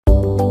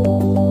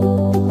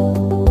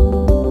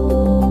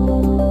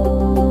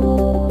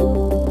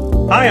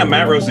Hi, I'm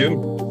Matt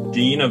Rozum,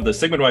 Dean of the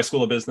Sigmund Weiss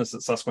School of Business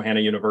at Susquehanna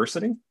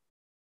University.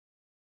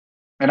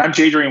 And I'm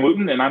Jadrian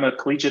Wooten, and I'm a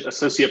collegiate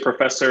associate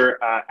professor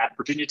at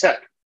Virginia Tech.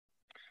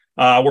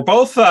 We're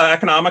both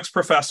economics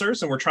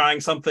professors, and we're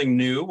trying something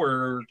new.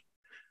 We're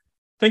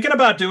thinking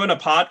about doing a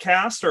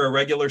podcast or a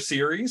regular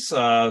series.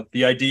 The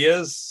idea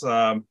is,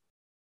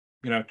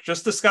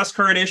 just discuss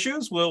current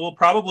issues. We'll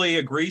probably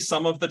agree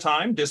some of the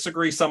time,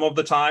 disagree some of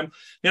the time.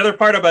 The other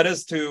part of it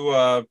is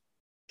to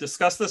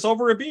discuss this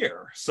over a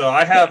beer. So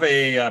I have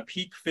a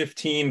Peak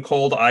 15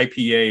 cold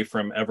IPA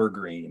from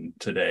Evergreen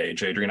today.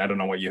 Jadrian, I don't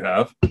know what you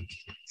have.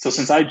 So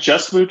since I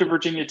just moved to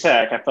Virginia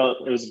Tech, I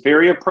felt it was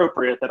very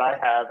appropriate that I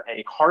have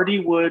a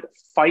Hardywood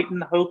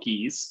Fightin'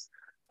 Hokies.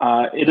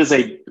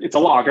 It's a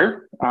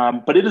lager,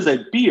 but it is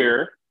a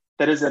beer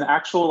that is an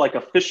actual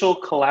official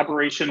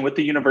collaboration with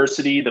the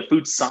university. The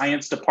food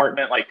science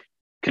department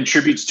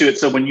contributes to it.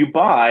 So when you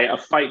buy a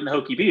Fightin'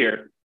 Hokie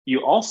beer,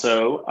 you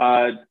also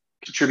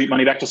contribute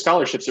money back to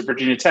scholarships at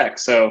Virginia Tech.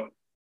 So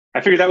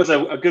I figured that was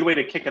a good way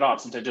to kick it off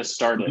since I just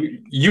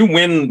started. You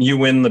win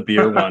the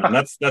beer one. And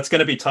that's going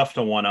to be tough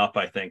to one up,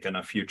 I think, in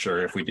the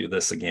future if we do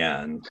this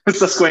again.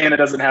 Susquehanna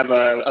doesn't have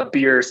a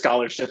beer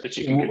scholarship that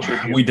you can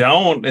contribute. We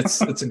don't.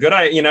 It's a good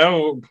idea.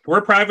 We're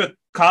a private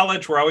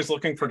college. We're always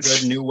looking for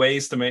good new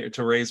ways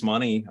to raise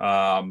money.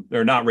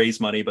 Or not raise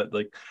money, but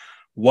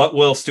what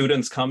will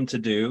students come to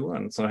do?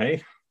 And so,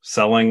 hey,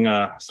 starting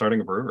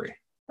a brewery.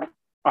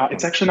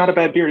 It's actually not a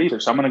bad beer either.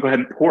 So I'm going to go ahead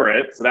and pour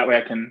it so that way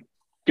I can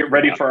get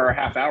ready for our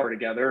half hour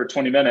together, or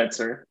 20 minutes,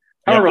 or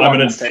however long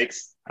this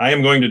takes. I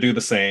am going to do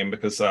the same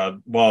because,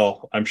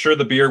 I'm sure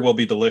the beer will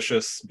be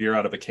delicious. Beer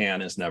out of a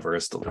can is never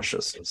as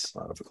delicious as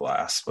out of a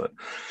glass. But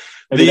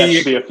that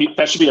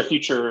should be a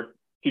future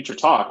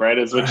talk, right?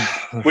 Is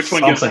which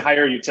one gives a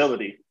higher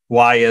utility?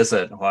 Why is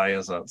it?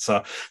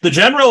 So the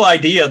general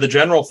idea, the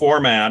general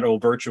format,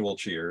 virtual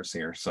cheers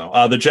here. So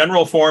the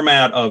general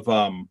format of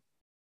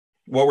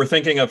what we're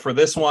thinking of for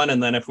this one,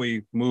 and then if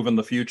we move in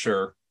the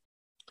future,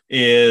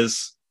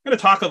 is going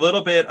to talk a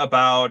little bit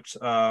about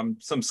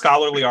some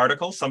scholarly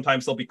articles.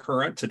 Sometimes they'll be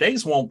current.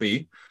 Today's won't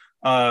be.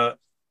 A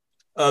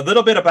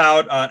little bit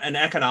about an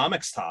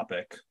economics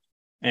topic.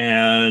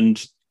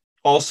 And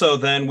also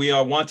then we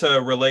want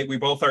to relate. We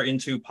both are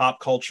into pop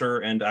culture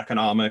and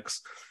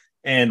economics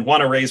and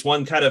want to raise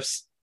one kind of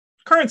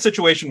current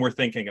situation we're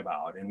thinking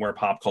about and where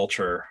pop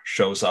culture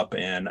shows up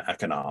in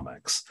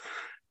economics.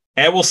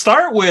 And we'll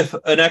start with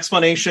an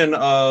explanation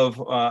of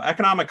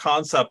economic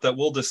concept that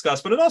we'll discuss,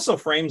 but it also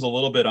frames a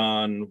little bit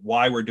on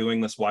why we're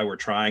doing this, why we're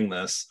trying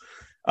this,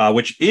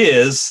 which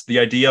is the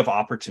idea of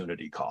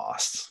opportunity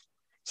costs.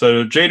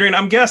 So, Jadrian,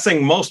 I'm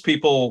guessing most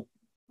people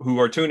who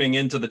are tuning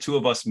into the two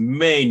of us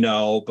may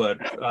know,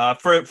 but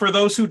for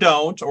those who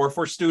don't, or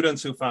for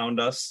students who found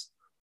us,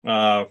 you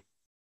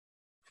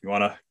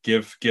want to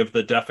give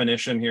the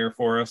definition here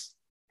for us?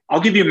 I'll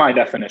give you my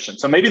definition.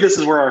 So maybe this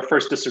is where our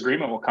first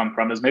disagreement will come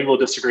from, is maybe we'll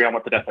disagree on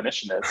what the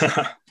definition is.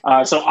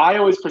 So I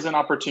always present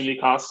opportunity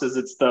costs as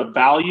it's the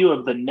value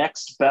of the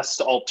next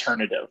best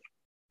alternative.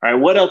 All right,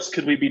 what else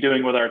could we be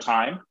doing with our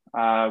time?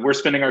 We're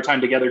spending our time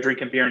together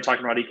drinking beer and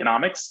talking about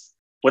economics.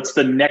 What's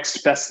the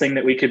next best thing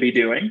that we could be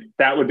doing?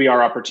 That would be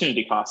our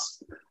opportunity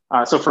cost.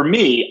 So for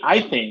me,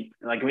 I think,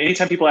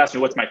 anytime people ask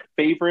me what's my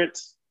favorite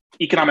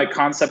economic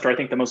concept, or I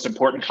think the most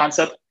important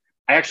concept,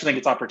 I actually think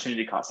it's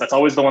opportunity cost. That's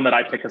always the one that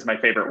I pick as my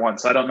favorite one.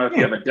 So I don't know if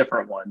you have a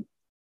different one,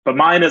 but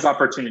mine is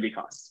opportunity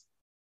cost.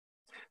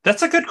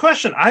 That's a good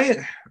question.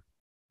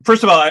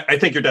 First of all, I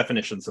think your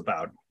definition's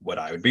about what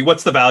I would be.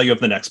 What's the value of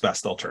the next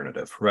best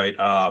alternative, right?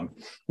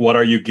 What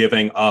are you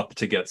giving up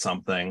to get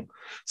something?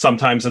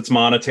 Sometimes it's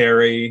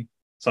monetary,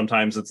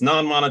 sometimes it's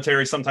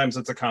non-monetary, sometimes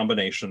it's a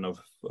combination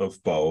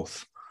of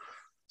both.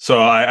 So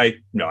I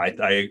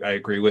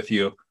agree with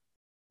you.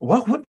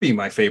 What would be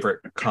my favorite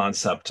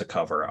concept to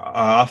cover?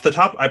 Off the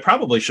top, I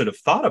probably should have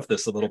thought of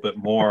this a little bit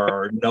more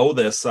or know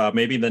this.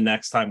 Maybe the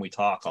next time we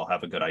talk, I'll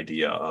have a good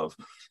idea of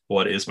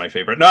what is my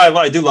favorite. No,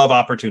 I do love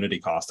opportunity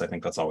cost. I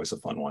think that's always a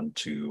fun one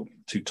to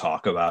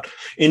talk about.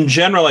 In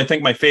general, I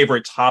think my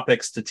favorite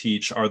topics to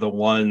teach are the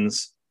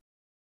ones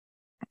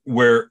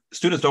where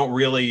students don't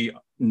really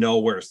know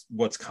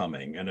what's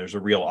coming and there's a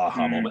real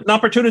aha moment. And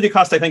opportunity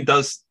cost, I think,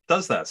 does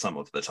that some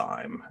of the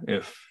time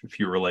if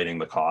you're relating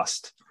the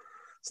cost.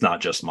 It's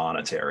not just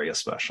monetary,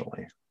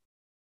 especially.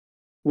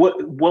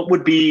 What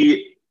would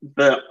be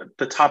the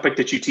topic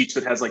that you teach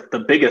that has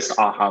the biggest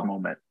aha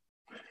moment?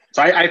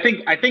 So I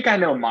think I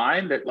know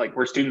mine, that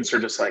where students are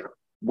just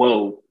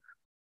whoa.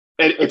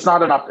 It's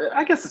not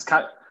I guess it's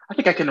I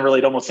think I can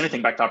relate almost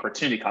anything back to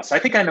opportunity cost. So I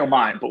think I know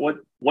mine, but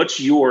what's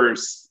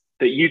yours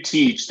that you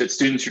teach that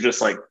students are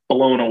just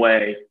blown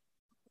away?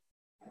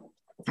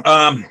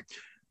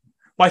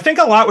 Well, I think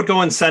a lot would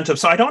go incentive.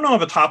 So I don't know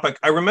of a topic.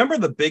 I remember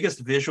the biggest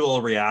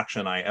visual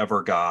reaction I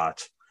ever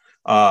got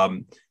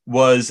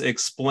was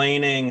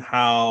explaining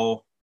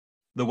how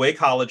the way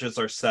colleges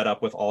are set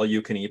up with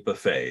all-you-can-eat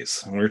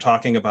buffets. And we were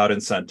talking about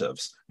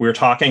incentives. We were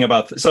talking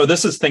about, so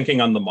this is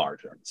thinking on the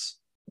margins.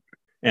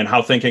 and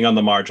how thinking on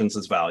the margins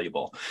is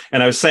valuable.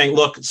 And I was saying,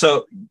 look,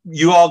 so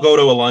you all go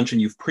to a lunch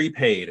and you've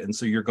prepaid, and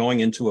so you're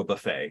going into a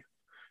buffet.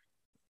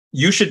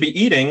 You should be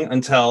eating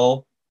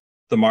until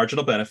the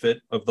marginal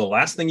benefit of the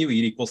last thing you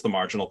eat equals the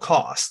marginal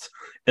cost.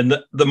 And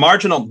the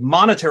marginal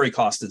monetary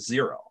cost is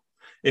zero.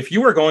 If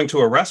you were going to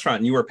a restaurant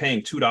and you were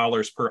paying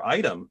 $2 per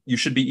item, you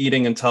should be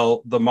eating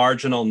until the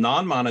marginal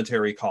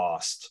non-monetary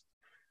cost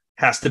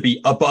has to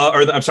be above,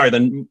 or I'm sorry,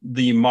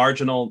 the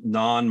marginal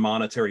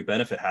non-monetary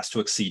benefit has to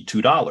exceed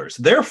 $2.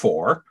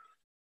 Therefore,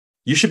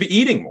 you should be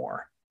eating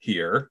more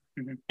here.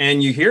 Mm-hmm.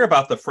 And you hear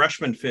about the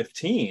freshman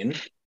 15.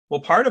 Well,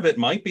 part of it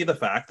might be the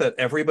fact that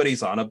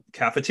everybody's on a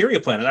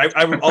cafeteria plan. And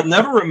I'll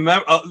never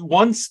remember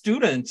one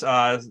student,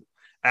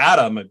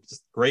 Adam, a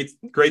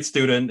great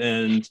student,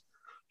 and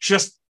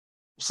just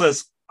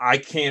says, I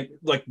can't,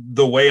 like,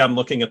 the way I'm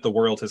looking at the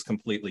world has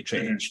completely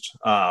changed.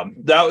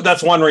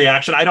 That's one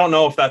reaction. I don't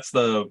know if that's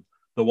the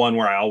one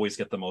where I always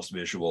get the most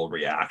visual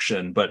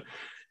reaction, but,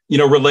 you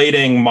know,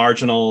 relating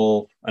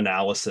marginal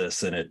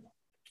analysis, and it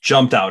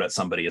jumped out at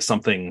somebody as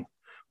something,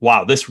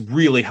 wow, this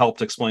really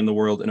helped explain the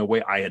world in a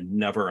way I had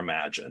never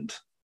imagined.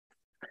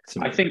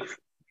 I think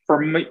for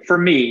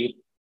me,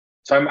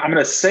 so I'm going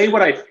to say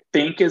what I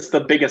think is the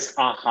biggest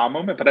aha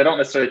moment, but I don't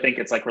necessarily think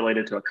it's like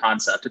related to a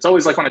concept. It's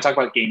always like when I talk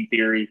about game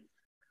theory,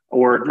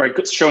 or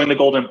like showing the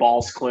golden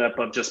balls clip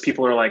of just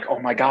people are like, oh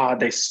my God,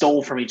 they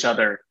stole from each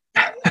other.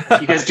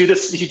 You guys do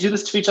this. You do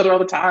this to each other all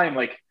the time.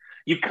 Like,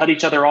 you cut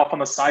each other off on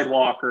the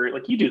sidewalk, or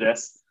like you do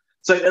this.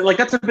 So like,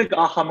 that's a big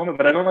aha moment,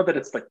 but I don't know that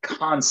it's the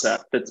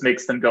concept that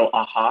makes them go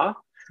aha.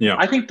 Yeah.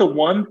 I think the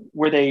one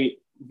where they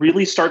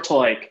really start to,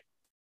 like,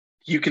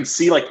 you can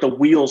see like the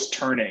wheels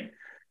turning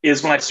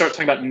is when I start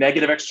talking about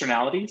negative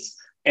externalities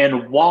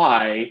and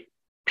why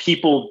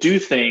people do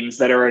things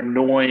that are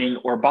annoying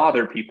or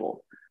bother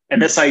people.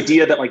 And this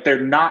idea that, like,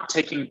 they're not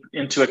taking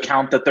into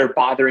account that they're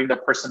bothering the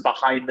person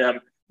behind them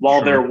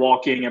while they're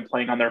walking and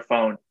playing on their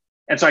phone.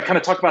 And so I kind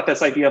of talk about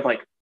this idea of,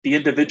 like, the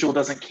individual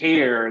doesn't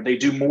care. They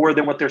do more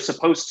than what they're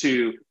supposed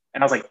to.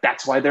 And I was like,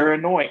 that's why they're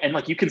annoying. And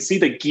like, you can see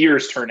the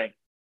gears turning,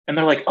 and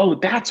they're like, oh,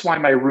 that's why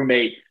my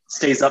roommate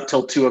stays up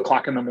till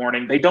 2:00 in the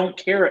morning. They don't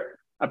care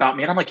about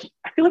me. And I'm like,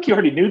 I feel like you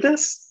already knew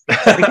this.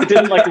 I think it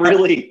didn't like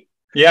really.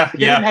 They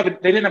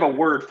didn't have a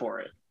word for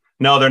it.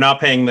 No, they're not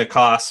paying the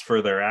cost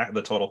for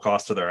the total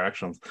cost of their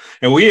actions.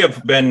 And we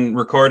have been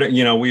recording,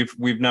 you know,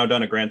 we've now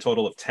done a grand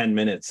total of 10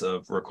 minutes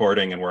of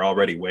recording, and we're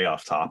already way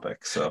off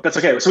topic. So that's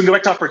okay. So we can go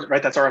back to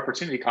right. That's our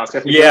opportunity cost.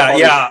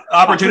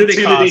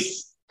 Opportunity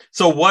cost.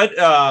 So what,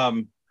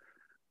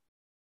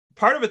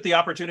 part of it, the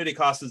opportunity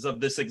cost is of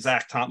this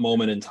exact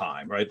moment in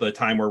time, right? The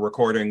time we're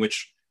recording,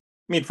 which,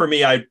 I mean, for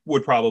me, I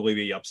would probably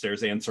be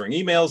upstairs answering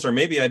emails, or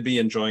maybe I'd be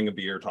enjoying a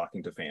beer,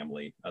 talking to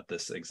family at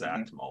this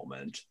exact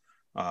moment.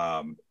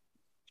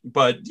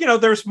 But, you know,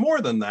 there's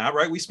more than that,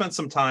 right? We spent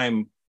some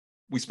time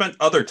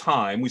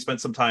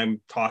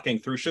talking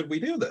through, should we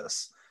do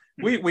this?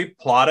 We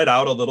plotted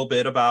out a little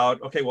bit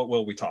about, okay, what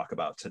will we talk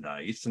about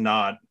tonight?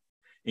 Not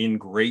in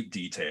great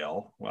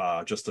detail,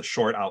 just a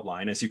short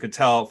outline. As you could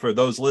tell, for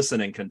those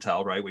listening can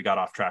tell, right? We got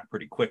off track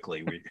pretty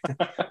quickly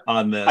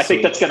on this. I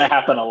think that's going to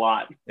happen a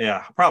lot.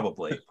 Yeah,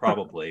 probably.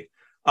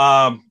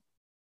 But,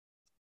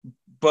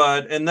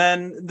 and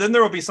then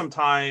there will be some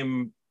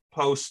time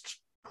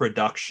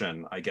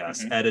post-production, I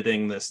guess,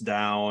 editing this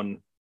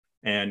down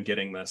and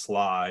getting this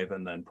live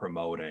and then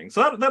promoting.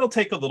 So that'll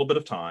take a little bit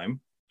of time.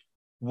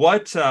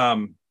 What,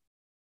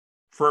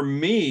 for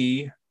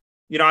me,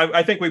 you know,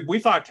 I think we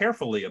thought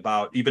carefully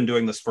about even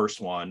doing this first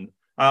one.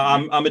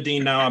 I'm a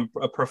dean now. I'm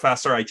a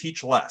professor. I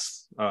teach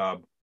less.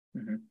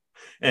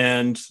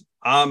 And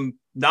I'm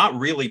not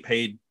really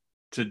paid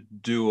to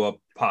do a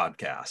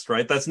podcast,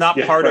 right? That's not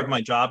part of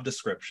my job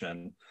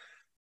description.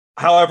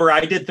 However,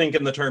 I did think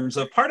in the terms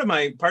of part of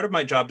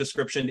my job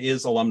description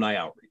is alumni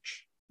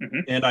outreach.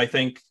 And I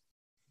think,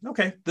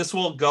 okay, this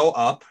will go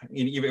up.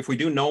 If we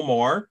do no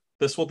more,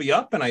 this will be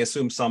up, and I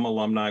assume some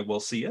alumni will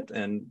see it.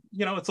 And,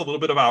 you know, it's a little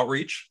bit of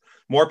outreach.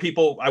 More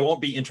people, I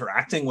won't be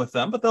interacting with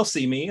them, but they'll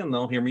see me and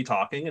they'll hear me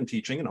talking and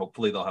teaching, and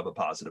hopefully they'll have a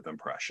positive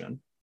impression.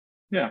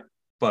 Yeah.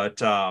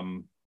 But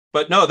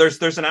no, there's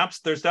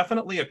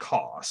definitely a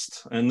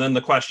cost. And then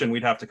the question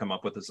we'd have to come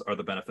up with is, are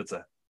the benefits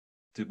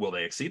will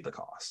they exceed the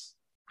costs?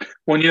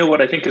 Well, you know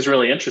what I think is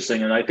really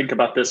interesting, and I think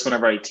about this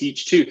whenever I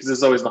teach too, because this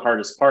is always the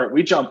hardest part.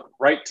 We jump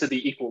right to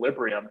the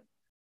equilibrium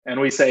and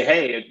we say,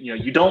 hey, you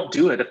know, you don't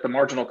do it if the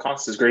marginal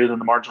cost is greater than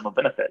the marginal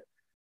benefit.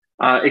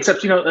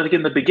 Except, you know, like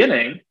in the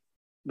beginning,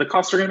 the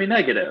costs are going to be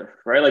negative,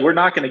 right? Like, we're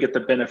not going to get the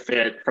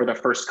benefit for the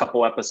first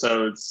couple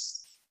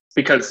episodes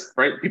because,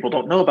 right, people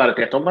don't know about it.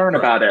 They have to learn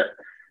about it.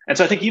 And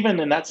so I think even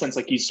in that sense,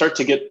 like, you start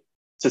to get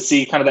to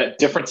see kind of that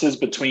differences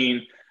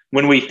between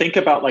when we think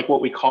about like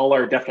what we call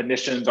our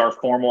definitions, our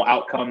formal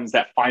outcomes,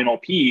 that final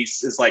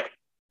piece is like,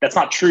 that's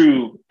not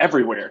true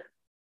everywhere.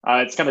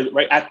 It's kind of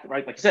right,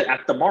 like you said,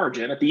 at the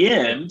margin, at the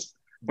end,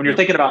 when you're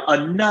thinking about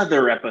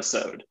another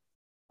episode.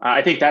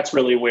 I think that's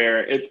really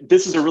where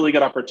this is a really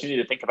good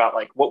opportunity to think about,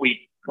 like, what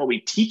we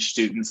teach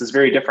students is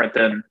very different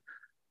than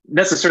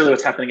necessarily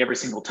what's happening every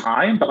single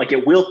time, but like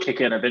it will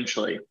kick in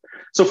eventually.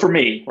 So for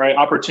me, right,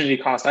 opportunity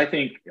cost, I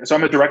think, so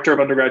I'm a director of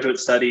undergraduate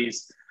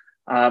studies.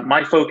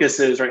 My focus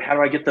is, right, how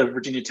do I get the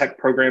Virginia Tech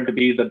program to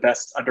be the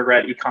best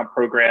undergrad econ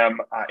program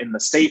in the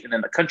state and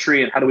in the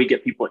country? And how do we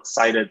get people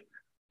excited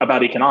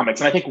about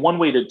economics? And I think one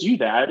way to do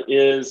that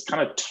is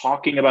kind of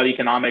talking about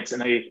economics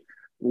in a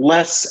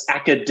less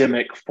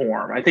academic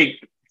form. I think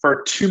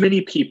for too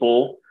many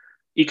people,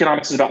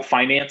 economics is about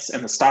finance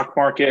and the stock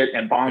market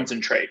and bonds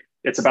and trade.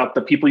 It's about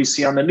the people you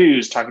see on the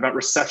news talking about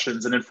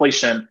recessions and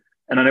inflation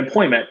and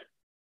unemployment.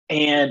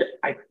 And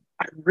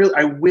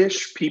I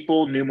wish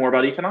people knew more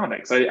about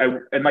economics.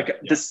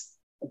 This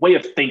way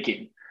of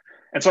thinking.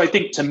 And so I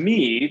think to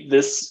me,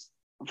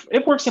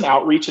 it works in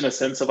outreach in a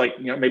sense of like,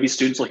 maybe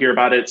students will hear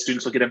about it,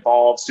 students will get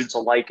involved, students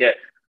will like it.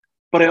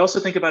 But I also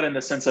think about it in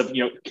the sense of,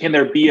 can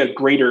there be a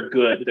greater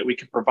good that we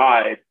can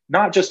provide,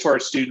 not just to our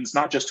students,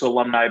 not just to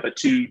alumni, but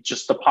to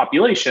just the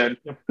population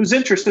who's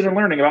interested in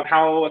learning about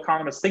how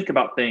economists think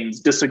about things,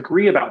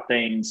 disagree about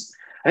things.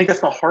 I think that's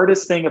the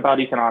hardest thing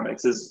about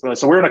economics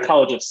so we're in a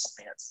college of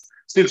science.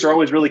 Students are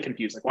always really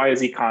confused. Like, why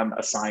is econ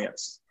a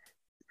science?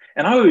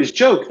 And I always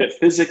joke that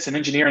physics and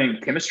engineering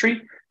and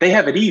chemistry, they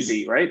have it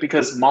easy, right?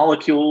 Because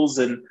molecules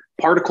and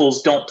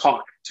particles don't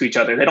talk to each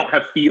other. They don't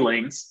have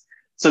feelings.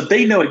 So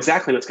they know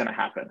exactly what's going to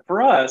happen.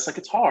 For us, like,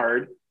 it's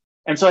hard.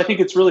 And so I think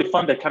it's really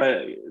fun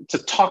to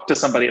talk to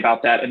somebody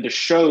about that and to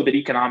show that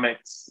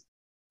economics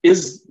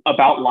is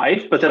about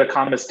life, but that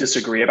economists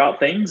disagree about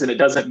things. And it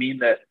doesn't mean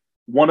that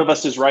one of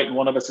us is right and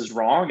one of us is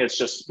wrong. It's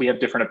just we have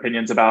different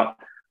opinions about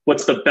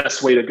what's the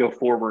best way to go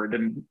forward.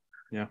 And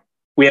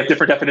we have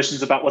different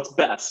definitions about what's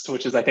best,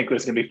 which is, I think,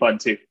 is going to be fun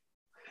too.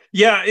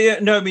 Yeah.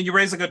 No, I mean, you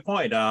raise a good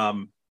point.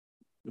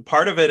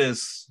 Part of it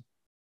is,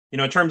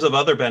 in terms of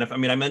other benefits, I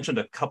mean, I mentioned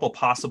a couple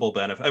possible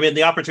benefits. I mean,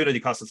 the opportunity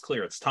cost is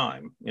clear. It's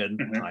time, and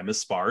time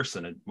is sparse.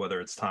 And whether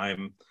it's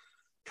time,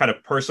 kind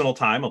of personal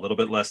time, a little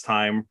bit less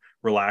time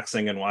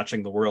relaxing and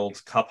watching the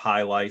World Cup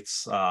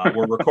highlights.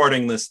 We're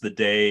recording this the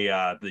day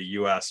the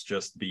U.S.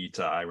 just beat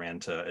Iran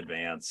to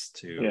advance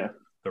to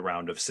the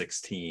round of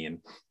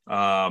 16.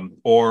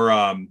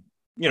 Or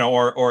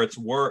it's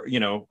work,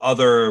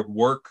 other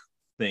work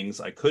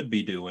things I could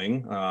be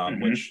doing,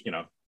 which,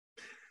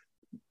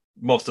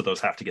 most of those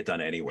have to get done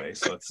anyway.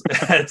 So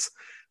it's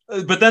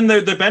but then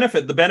the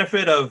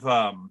benefit of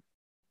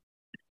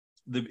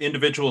the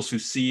individuals who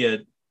see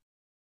it,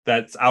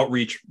 that's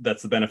outreach.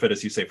 That's the benefit,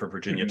 as you say, for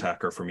Virginia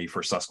Tech, or for me,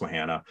 for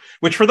Susquehanna,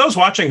 which for those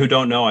watching who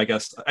don't know, I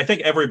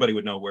think everybody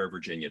would know where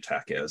Virginia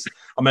Tech is.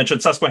 I'll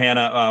mention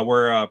Susquehanna.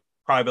 We're a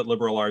private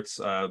liberal arts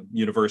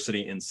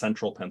university in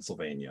central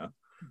Pennsylvania.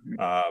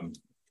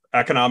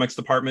 Economics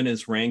department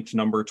is ranked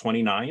number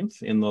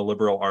 29th in the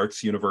liberal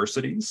arts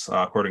universities,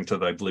 according to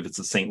I believe it's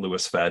the St.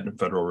 Louis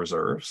Federal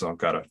Reserve. So I've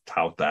got to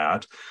tout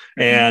that.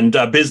 And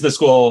business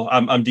school,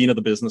 I'm dean of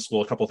the business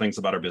school. A couple of things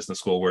about our business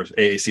school: we're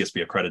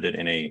AACSB accredited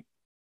in a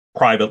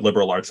private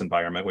liberal arts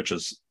environment, which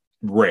is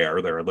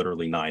rare. There are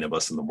literally 9 of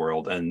us in the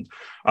world. And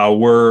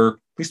we're,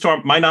 at least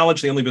to my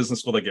knowledge, the only business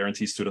school that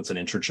guarantees students an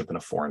internship in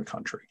a foreign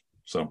country.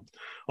 So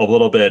a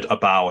little bit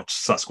about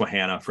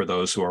Susquehanna for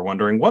those who are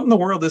wondering, what in the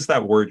world is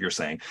that word you're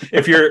saying?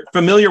 If you're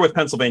familiar with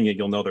Pennsylvania,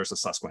 you'll know there's a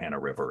Susquehanna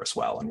River as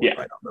well, and we're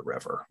right on the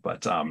river.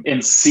 But in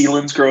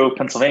Selinsgrove,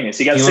 Pennsylvania.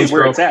 So you got to say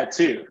where it's at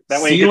too.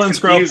 That way,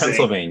 Selinsgrove,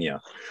 Pennsylvania,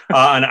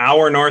 an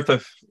hour north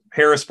of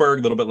Harrisburg,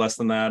 a little bit less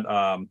than that,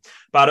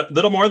 about a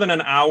little more than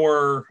an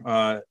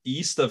hour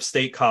east of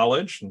State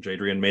College. And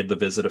Jadrian made the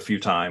visit a few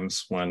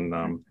times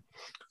when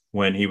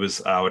he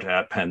was out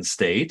at Penn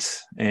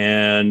State,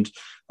 and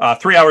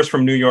 3 hours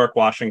from New York,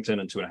 Washington,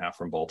 and 2.5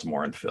 from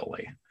Baltimore and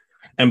Philly.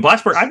 And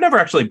Blacksburg, I've never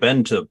actually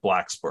been to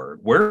Blacksburg.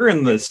 Where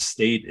in the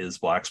state is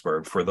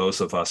Blacksburg, for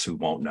those of us who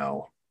won't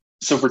know?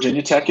 So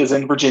Virginia Tech is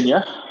in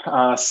Virginia,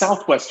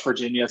 Southwest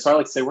Virginia. So I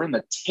like to say we're in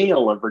the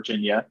tail of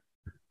Virginia.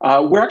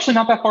 We're actually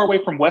not that far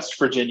away from West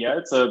Virginia.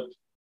 It's a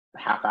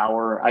half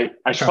hour.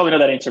 I should probably know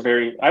that answer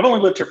I've only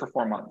lived here for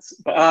 4 months,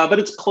 but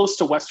it's close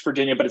to West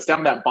Virginia, but it's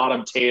down that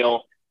bottom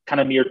tail, kind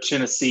of near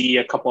Tennessee,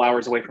 a couple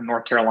hours away from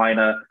North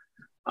Carolina.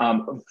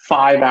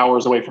 5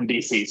 hours away from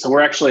DC. So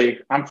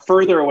I'm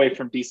further away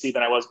from DC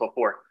than I was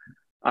before.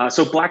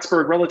 So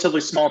Blacksburg,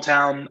 relatively small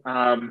town.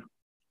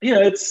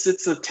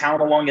 It's a town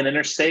along an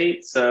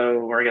interstate.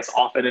 Or I guess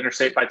off an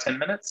interstate by 10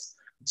 minutes.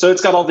 So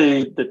it's got all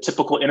the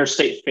typical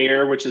interstate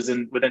fare, which is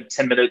within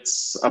 10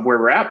 minutes of where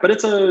we're at. But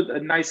it's a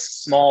nice,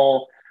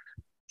 small,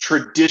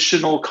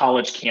 traditional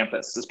college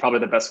campus is probably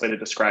the best way to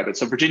describe it.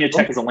 So Virginia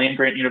Tech is a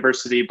land-grant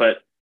university, but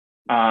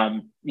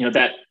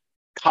that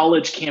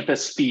college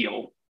campus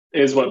feel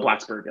is what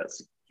Blacksburg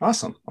is.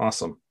 Awesome.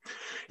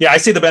 Yeah, I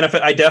see the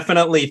benefit. I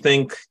definitely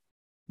think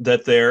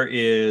that there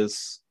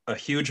is a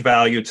huge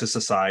value to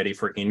society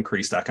for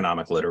increased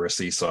economic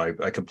literacy. So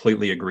I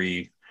completely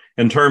agree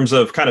in terms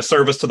of kind of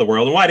service to the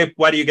world. And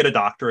why do you get a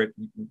doctorate?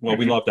 Well,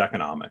 we loved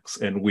economics,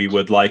 and we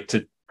would like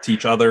to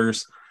teach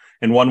others.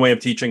 And one way of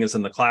teaching is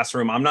in the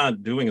classroom. I'm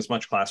not doing as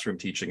much classroom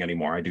teaching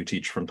anymore. I do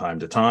teach from time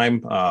to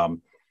time.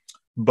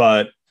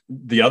 But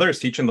the other is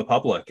teaching the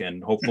public,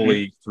 and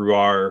hopefully through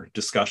our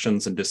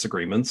discussions and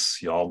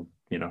disagreements, y'all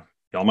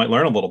might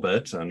learn a little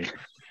bit. And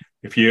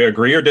if you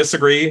agree or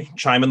disagree,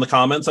 chime in the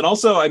comments. And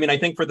also, I mean, I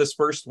think for this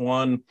first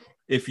one,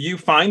 if you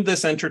find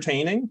this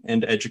entertaining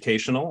and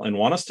educational and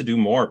want us to do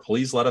more,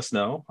 please let us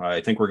know.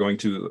 I think we're going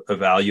to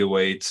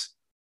evaluate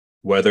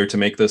whether to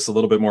make this a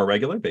little bit more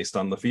regular based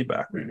on the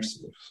feedback we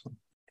receive.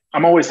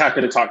 I'm always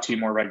happy to talk to you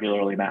more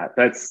regularly, Matt.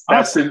 That's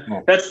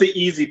the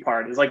easy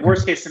part. It's like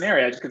worst case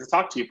scenario, I just get to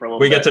talk to you for a little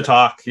bit. We get to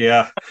talk,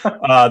 yeah.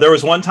 There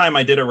was one time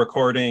I did a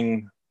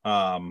recording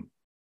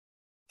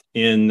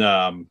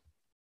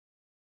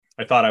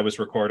I thought I was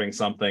recording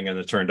something and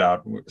it turned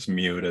out it was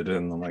muted,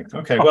 and I'm like,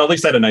 okay, well, at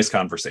least I had a nice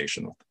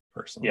conversation with the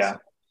person. Yeah.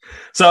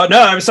 So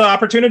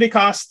opportunity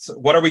costs,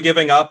 what are we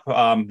giving up?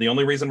 The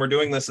only reason we're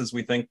doing this is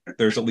we think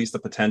there's at least a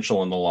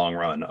potential in the long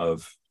run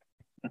of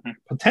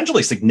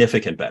potentially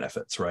significant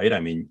benefits, right? I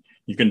mean,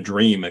 you can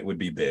dream it would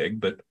be big,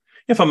 but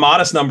if a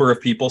modest number of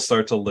people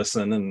start to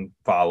listen and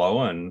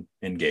follow and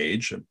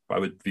engage, I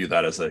would view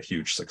that as a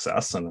huge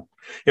success. And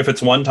if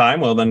it's one time,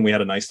 well, then we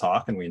had a nice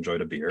talk and we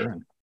enjoyed a beer,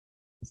 and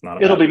it's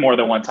not. It'll be more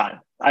than one time.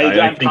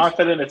 I'm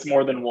confident it's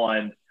more than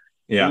one.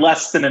 Yeah.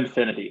 Less than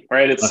infinity,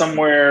 right? It's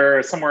somewhere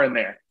in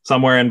there.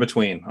 Somewhere in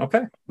between.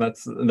 Okay,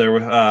 that's there.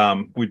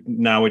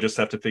 We just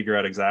have to figure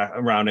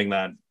out rounding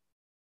that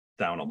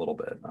down a little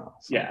bit.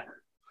 Yeah.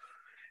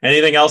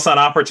 Anything else on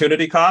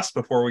opportunity cost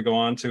before we go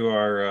on to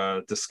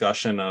our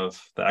discussion of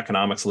the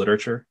economics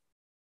literature?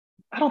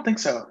 I don't think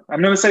so.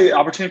 I'm going to say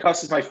opportunity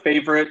cost is my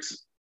favorite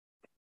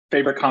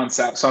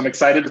concept. So I'm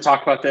excited to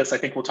talk about this. I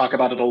think we'll talk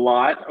about it a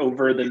lot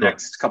over the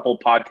next couple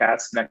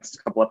podcasts,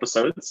 next couple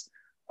episodes.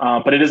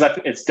 But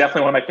it's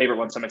definitely one of my favorite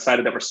ones. So I'm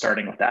excited that we're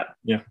starting with that.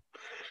 Yeah.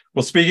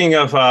 Well, speaking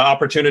of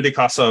opportunity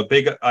costs, a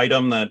big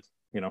item that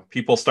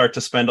people start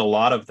to spend a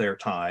lot of their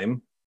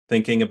time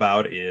thinking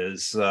about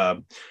is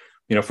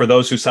for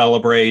those who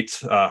celebrate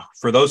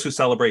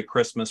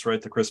Christmas,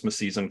 right? The Christmas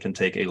season can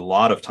take a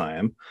lot of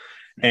time,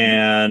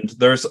 and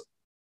there's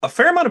a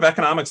fair amount of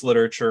economics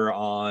literature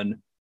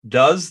on,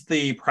 does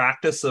the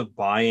practice of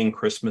buying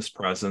Christmas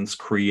presents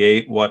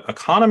create what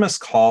economists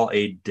call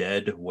a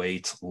dead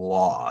weight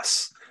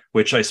loss?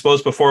 Which I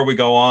suppose before we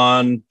go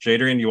on,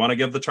 Jadrian, you want to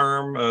give the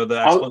term,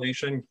 the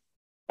explanation?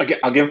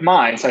 I'll give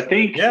mine. So I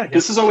think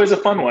this is always a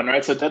fun one,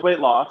 right? So dead weight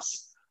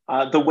loss,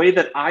 the way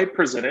that I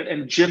present it,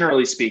 and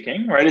generally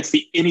speaking, right, it's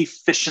the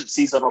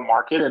inefficiencies of a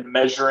market and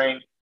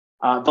measuring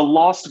the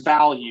lost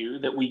value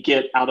that we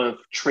get out of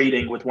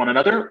trading with one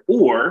another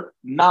or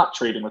not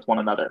trading with one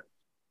another.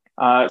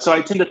 So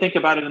I tend to think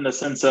about it in the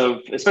sense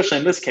of, especially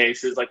in this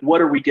case, is like,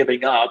 what are we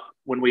giving up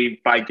when we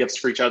buy gifts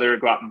for each other,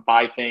 go out and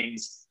buy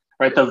things,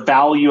 right? The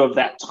value of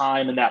that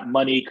time and that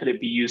money, could it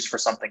be used for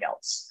something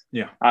else?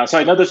 Yeah. So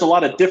I know there's a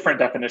lot of different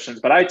definitions,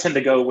 but I tend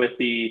to go with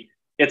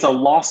it's a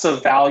loss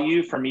of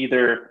value from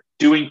either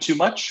doing too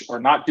much or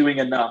not doing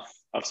enough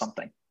of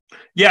something.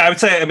 Yeah, I would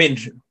say,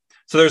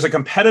 so there's a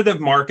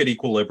competitive market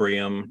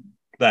equilibrium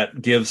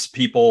that gives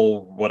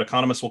people what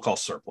economists will call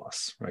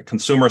surplus, right?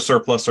 Consumer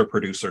surplus or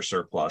producer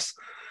surplus.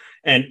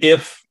 And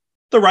if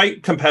the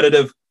right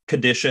competitive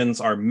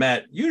conditions are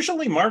met,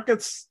 usually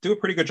markets do a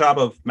pretty good job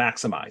of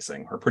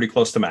maximizing or pretty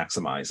close to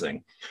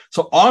maximizing.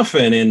 So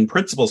often in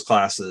principles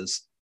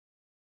classes,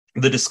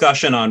 the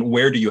discussion on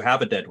where do you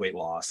have a deadweight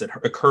loss, it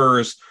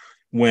occurs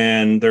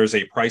when there's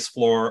a price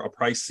floor, a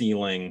price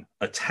ceiling,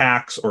 a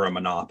tax, or a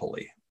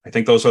monopoly. I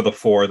think those are the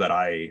four that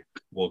I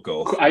will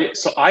go through.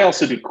 So I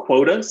also do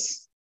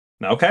quotas.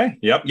 Okay.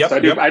 Yep. So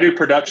I do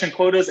production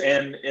quotas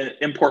and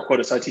import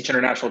quotas. So I teach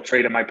international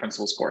trade in my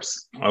principles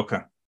course. Okay.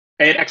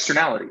 And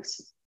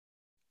externalities.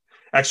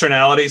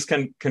 Externalities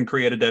can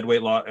create a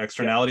deadweight loss.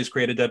 Externalities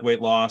create a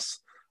deadweight loss.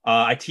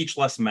 I teach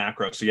less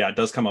macro. So yeah, it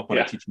does come up when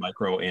I teach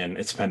micro, and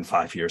it's been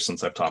 5 years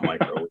since I've taught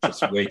micro, which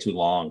is way too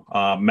long.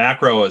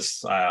 Macro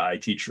is, I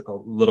teach a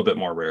little bit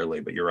more rarely,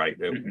 but you're right.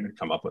 It would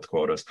come up with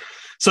quotas.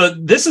 So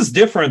this is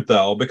different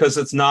though, because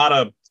it's not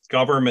a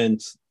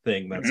government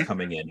thing that's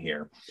coming in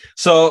here.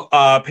 So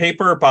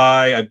paper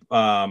by,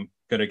 I'm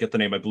going to get the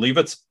name. I believe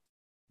it's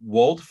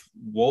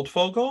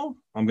Waldvogel.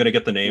 I'm going to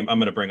get the name. I'm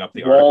going to bring up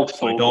the article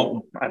so I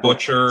don't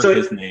butcher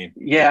his name.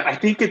 Yeah, I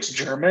think it's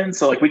German.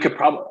 So like we could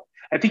probably,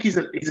 I think he's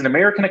an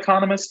American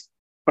economist,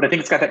 but I think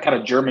it's got that kind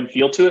of German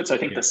feel to it. So I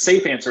think the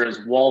safe answer is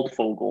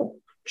Waldvogel.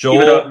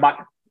 Joel.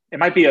 It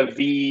might be a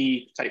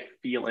V type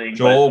feeling.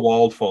 Joel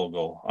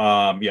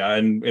Waldvogel. Yeah,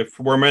 and if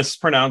we're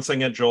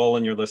mispronouncing it, Joel,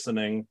 and you're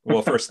listening,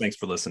 well, first, thanks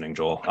for listening,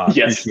 Joel.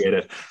 Yes. Appreciate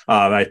it.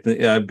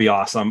 It'd be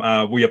awesome.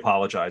 We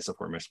apologize if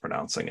we're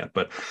mispronouncing it,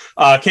 but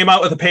came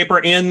out with a paper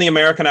in the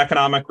American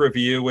Economic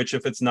Review, which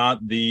if it's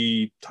not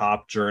the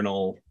top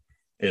journal,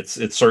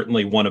 it's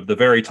certainly one of the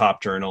very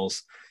top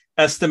journals,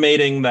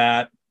 estimating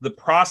that the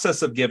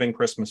process of giving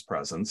Christmas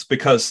presents,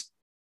 because,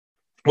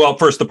 well,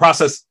 first, the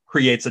process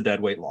creates a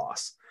deadweight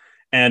loss.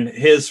 And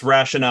his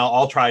rationale,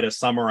 I'll try to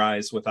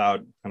summarize without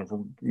kind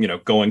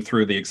of, going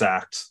through the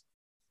exact,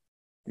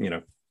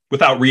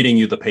 without reading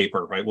you the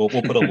paper, right? We'll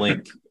put a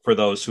link for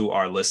those who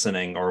are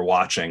listening or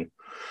watching.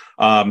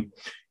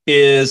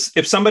 is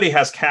if somebody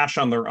has cash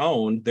on their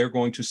own, they're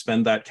going to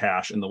spend that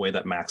cash in the way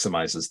that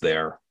maximizes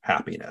their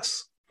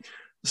happiness.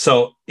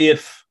 So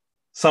if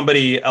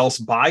somebody else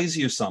buys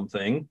you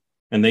something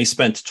and they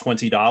spent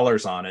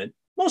 $20 on it,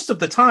 most of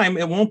the time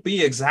it won't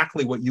be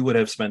exactly what you would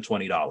have spent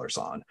 $20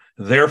 on.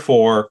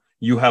 Therefore,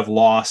 you have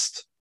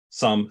lost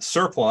some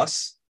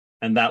surplus,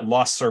 and that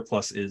lost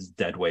surplus is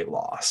deadweight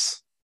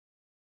loss.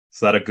 Is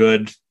that a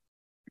good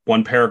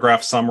one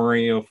paragraph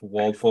summary of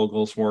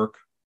Waldfogel's work?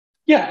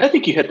 Yeah, I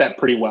think you hit that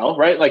pretty well,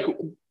 right? Like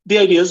the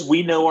idea is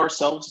we know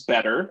ourselves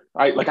better,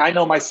 right? Like I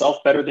know myself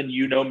better than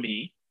you know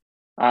me.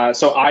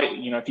 So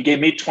if you gave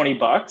me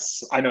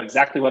 $20, I know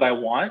exactly what I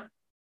want.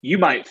 You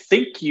might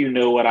think you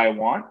know what I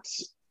want,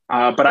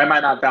 but I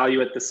might not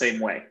value it the same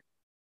way.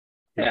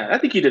 Yeah, I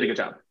think you did a good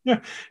job. Yeah.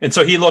 And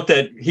so he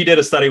did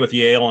a study with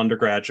Yale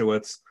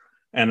undergraduates,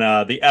 and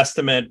the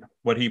estimate,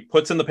 what he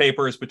puts in the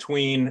paper is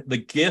between the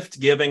gift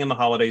giving in the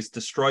holidays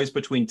destroys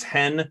between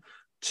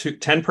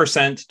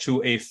 10%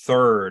 to a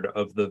third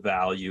of the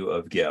value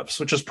of gifts,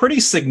 which is pretty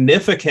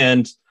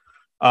significant.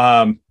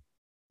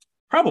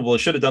 Probably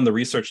should have done the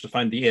research to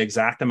find the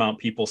exact amount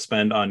people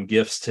spend on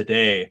gifts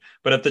today.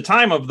 But at the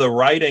time of the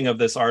writing of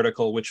this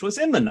article, which was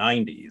in the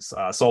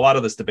 90s, so a lot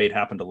of this debate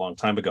happened a long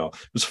time ago,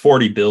 it was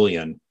 40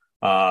 billion.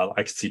 I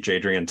can see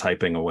Jadrian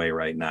typing away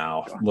right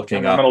now,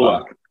 looking up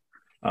the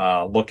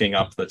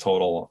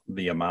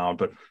amount.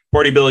 But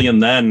 40 billion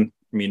then,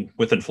 I mean,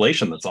 with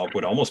inflation,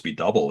 would almost be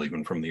double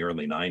even from the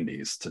early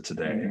 90s to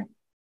today.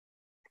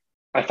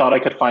 I thought I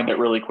could find it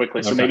really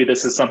quickly. So maybe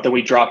this is something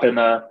we drop in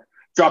the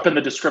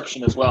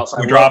description as well. So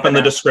we drop in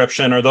the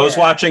description, or those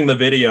watching the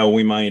video,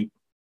 we might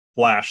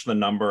flash the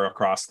number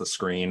across the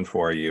screen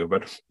for you,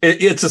 but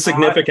it's a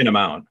significant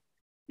amount.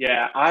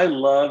 Yeah, I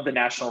love the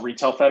National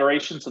Retail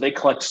Federation. So they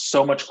collect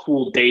so much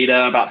cool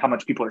data about how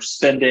much people are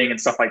spending and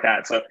stuff like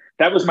that. So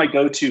that was my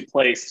go-to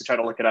place to try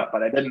to look it up,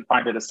 but I didn't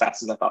find it as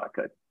fast as I thought I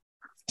could.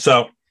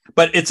 So,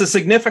 but it's a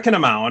significant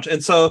amount.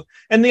 And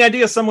the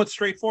idea is somewhat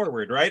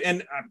straightforward, right?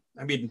 And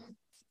I mean,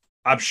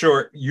 I'm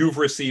sure you've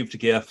received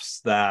gifts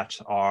that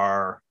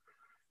are,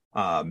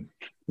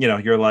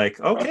 you're like,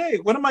 okay,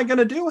 what am I going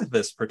to do with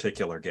this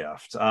particular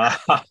gift? I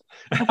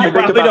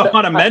probably don't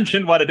want to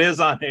mention what it is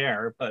on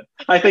air, but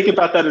I think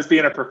about that as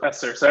being a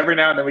professor. So every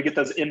now and then we get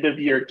those end of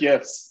year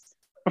gifts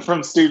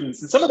from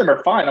students, and some of them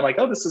are fine. I'm like,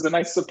 oh, this is a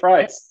nice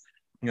surprise.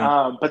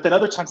 Yeah. But then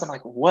other times I'm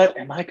like, what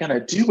am I going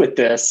to do with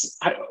this?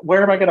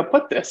 Where am I going to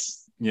put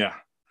this? Yeah.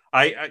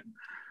 I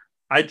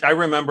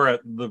remember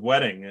at the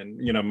wedding, and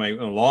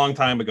a long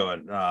time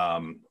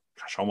ago,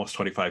 almost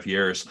 25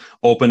 years,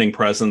 opening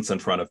presents in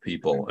front of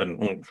people,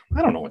 and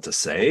I don't know what to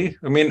say.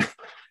 I mean,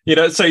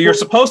 so you're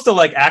supposed to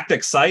like act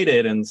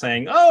excited and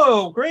saying,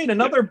 "Oh, great,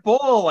 another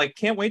bowl! I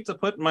can't wait to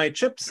put my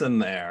chips in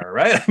there."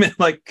 Right? I mean,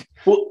 like,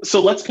 well,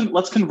 so let's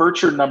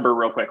convert your number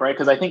real quick, right?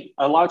 Because I think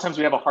a lot of times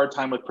we have a hard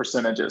time with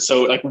percentages.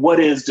 So, like, what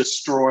is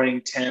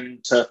destroying 10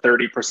 to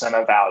 30%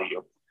 of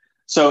value?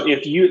 So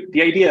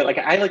the idea, like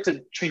I like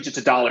to change it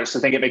to dollars, so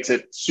I think it makes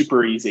it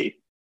super easy.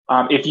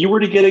 If you were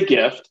to get a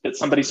gift that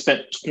somebody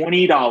spent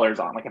 $20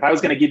 on, like if I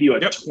was going to give you a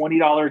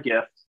 $20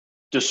 gift,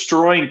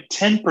 destroying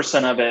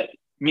 10% of it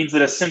means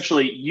that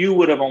essentially you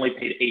would have only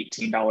paid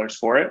 $18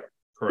 for it.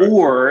 Correct.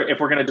 Or if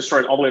we're going to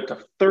destroy it all the way up to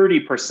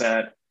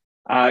 30%,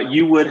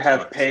 you would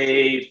have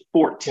paid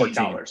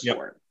 $14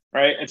 for it,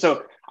 right? And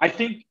so I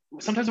think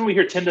sometimes when we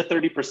hear 10 to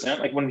 30%,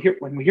 like when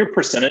we hear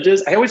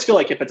percentages, I always feel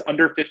like if it's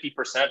under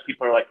 50%,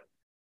 people are like,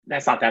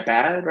 that's not that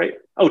bad, right?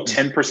 Oh,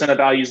 10% of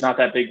value is not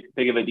that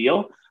big of a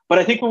deal. But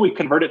I think when we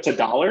convert it to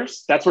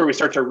dollars, that's where we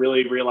start to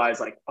really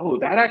realize like, oh,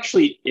 that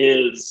actually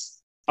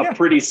is a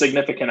pretty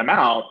significant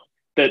amount,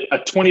 that a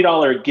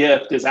 $20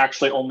 gift is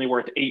actually only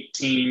worth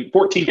 $14 to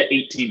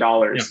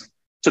 $18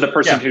 to the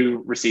person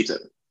who receives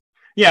it.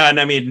 Yeah. And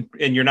I mean,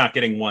 and you're not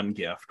getting one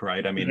gift,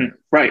 right? I mean,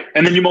 right.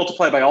 And then you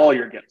multiply by all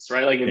your gifts,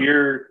 right? Like if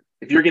you're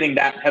getting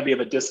that heavy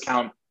of a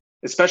discount,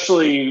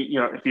 especially,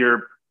 if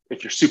you're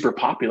super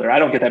popular, I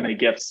don't get that many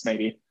gifts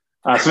maybe.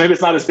 So maybe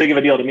it's not as big of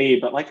a deal to me,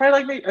 but like, right,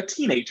 like a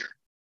teenagers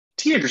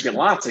get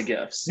lots of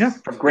gifts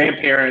from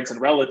grandparents and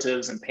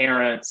relatives and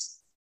parents.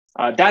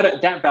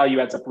 That value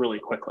adds up really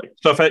quickly.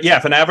 So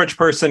if an average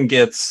person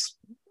gets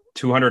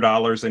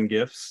 $200 in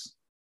gifts,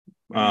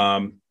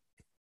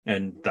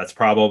 and that's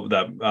probably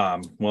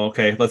that,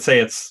 okay, let's say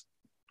it's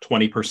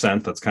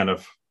 20%. That's kind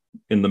of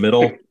in the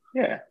middle.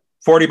 Yeah.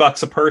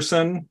 $40 a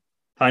person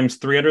times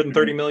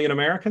 330 million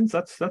Americans.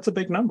 That's a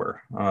big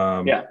number.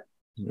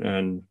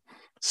 And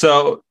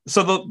so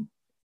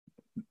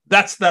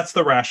that's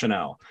the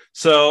rationale.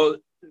 So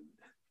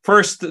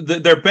first,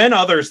 there have been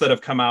others that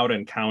have come out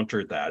and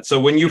countered that. So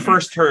when you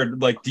first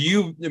heard, like,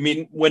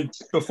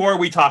 before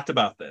we talked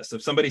about this,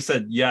 if somebody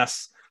said,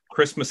 yes,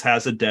 Christmas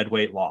has a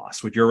deadweight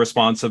loss, would your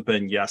response have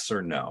been yes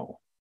or no?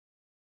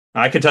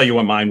 I can tell you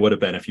what mine would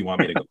have been if you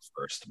want me to go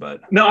first,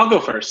 but no, I'll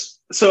go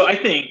first. So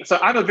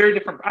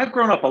I've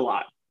grown up a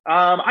lot.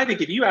 I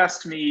think if you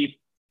asked me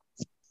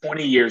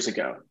 20 years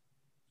ago,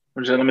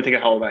 let me think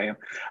of how old I am.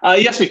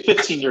 You asked me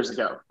 15 years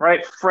ago,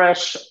 right?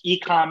 Fresh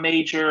econ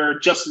major,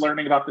 just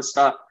learning about this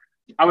stuff.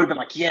 I would have been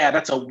like, yeah,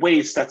 that's a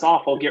waste. That's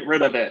awful. Get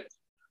rid of it.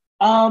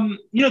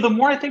 The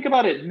more I think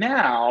about it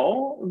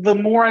now, the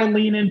more I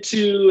lean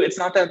into it's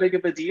not that big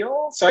of a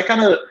deal. So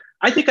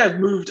I think I've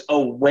moved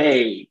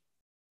away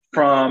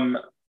from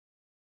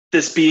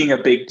this being a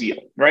big deal,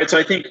 right? So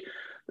I think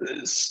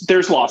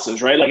there's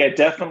losses, right? Like I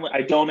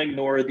don't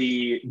ignore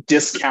the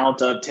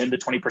discount of 10 to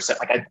 20%.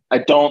 Like I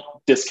don't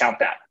discount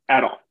that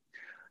at all.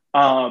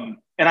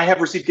 And I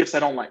have received gifts I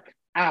don't like.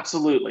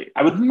 Absolutely.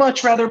 I would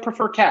much rather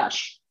prefer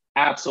cash.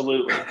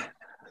 Absolutely.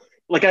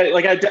 Like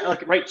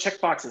write check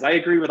boxes. I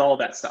agree with all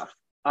that stuff.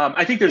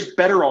 I think there's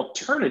better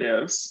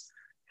alternatives.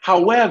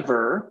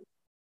 However,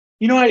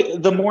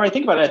 the more I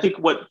think about it, I think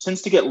what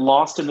tends to get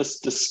lost in this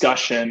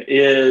discussion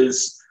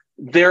is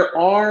there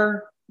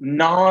are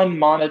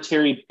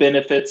non-monetary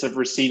benefits of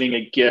receiving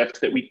a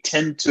gift that we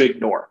tend to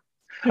ignore,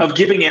 of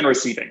giving and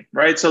receiving,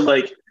 right? So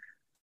like,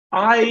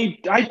 I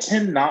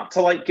tend not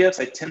to like gifts.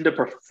 I tend to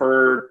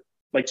prefer,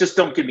 like, just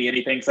don't give me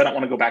anything because I don't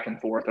want to go back and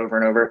forth over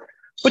and over.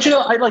 But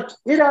I like,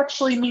 it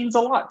actually means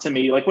a lot to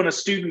me. Like when a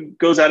student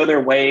goes out of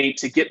their way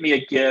to get me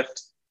a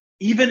gift,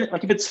 even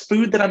like if it's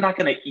food that I'm not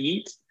going to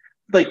eat,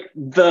 like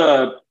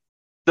the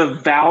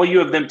value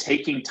of them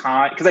taking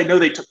time, because I know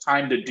they took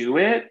time to do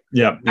it,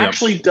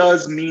 actually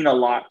does mean a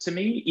lot to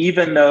me.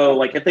 Even though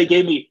like if they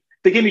gave me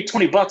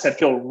 $20, I'd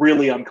feel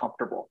really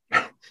uncomfortable.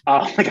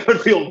 Like I would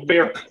feel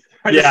very.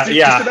 Just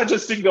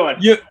imagine going.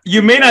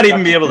 You may not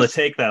even be able to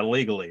take that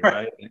legally,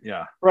 right?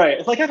 Yeah, right.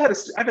 It's like I've had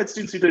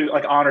students who do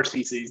like honors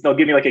theses. They'll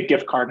give me like a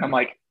gift card, and I'm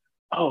like,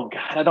 oh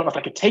god, I don't know if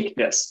I could take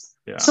this.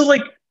 Yeah. So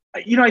like,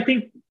 I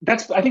think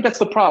that's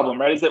the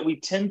problem, right? Is that we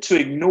tend to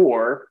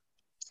ignore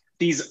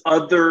feelings,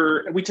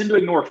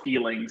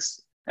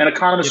 and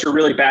economists are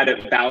really bad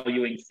at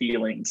valuing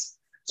feelings.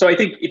 So I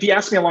think if you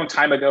asked me a long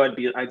time ago,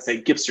 I'd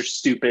say gifts are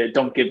stupid.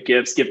 Don't give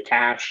gifts. Give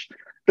cash.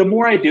 The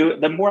more I do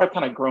it, the more I've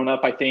kind of grown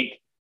up. I think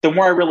the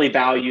more I really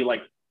value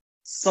like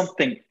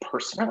something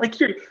personal, like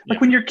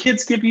when your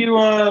kids give you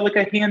like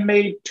a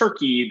handmade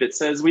turkey that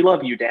says "We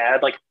love you,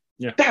 Dad." Like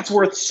that's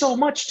worth so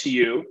much to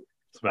you,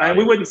 and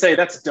we wouldn't say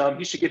that's dumb.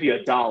 He should give you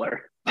 $1.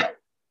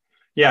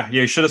 Yeah,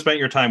 you should have spent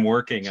your time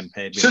working and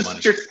paid me money.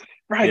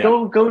 Right,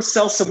 yeah. Go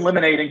sell some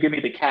lemonade and give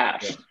me the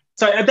cash. Yeah.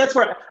 So that's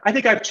where I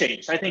think I've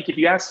changed. I think if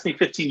you asked me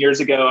 15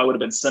 years ago, I would have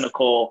been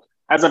cynical.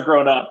 As I've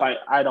grown up,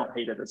 I don't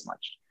hate it as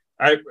much.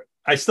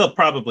 I still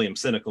probably am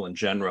cynical in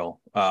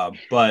general,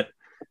 but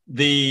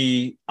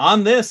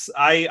on this,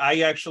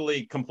 I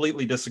actually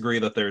completely disagree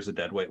that there's a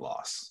deadweight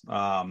loss.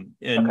 And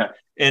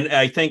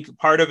I think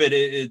part of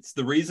it's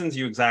the reasons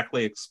you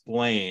exactly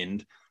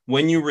explained.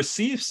 When you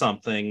receive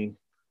something,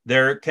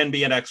 there can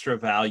be an extra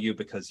value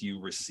because you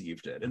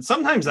received it. And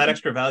sometimes that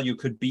extra value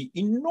could be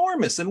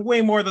enormous and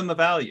way more than the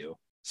value.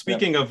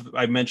 Speaking of,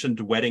 I mentioned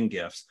wedding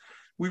gifts.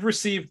 We've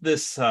received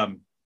this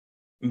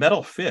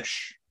metal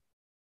fish.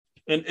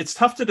 And it's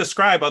tough to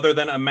describe other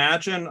than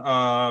imagine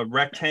a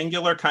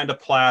rectangular kind of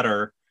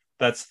platter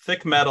that's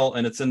thick metal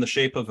and it's in the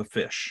shape of a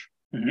fish.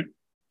 Mm-hmm.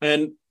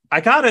 And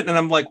I got it and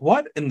I'm like,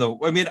 what in the,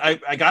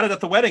 I got it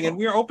at the wedding and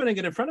we were opening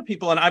it in front of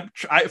people. And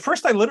at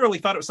first I literally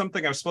thought it was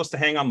something I was supposed to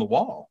hang on the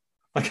wall.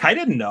 Like, I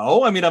didn't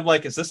know. I'm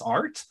like, is this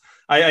art?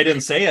 I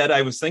didn't say it.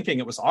 I was thinking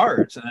it was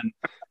art.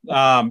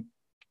 And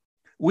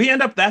we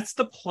end up, that's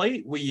the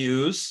plate we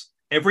use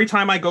every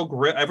time I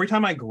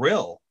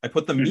grill, I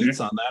put the meats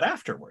on that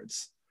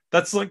afterwards.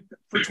 That's like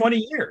for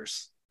 20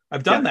 years.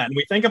 I've done that. And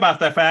we think about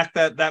the fact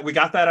that we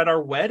got that at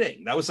our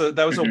wedding. That was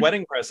a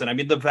wedding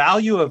present. The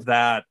value of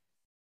that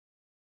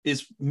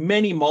is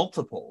many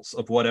multiples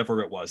of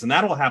whatever it was. And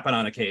that'll happen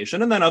on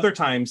occasion. And then other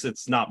times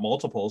it's not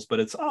multiples, but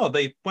it's,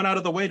 they went out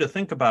of the way to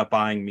think about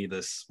buying me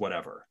this,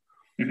 whatever.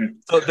 Mm-hmm.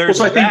 So there's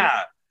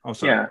that.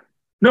 Yeah.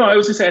 No, I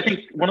was going to say, I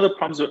think one of the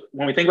problems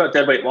when we think about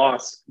deadweight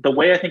loss, the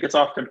way I think it's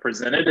often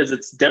presented is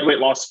it's deadweight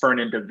loss for an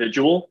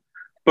individual.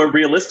 But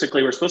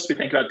realistically, we're supposed to be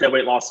thinking about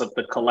deadweight loss of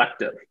the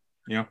collective.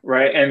 Yeah.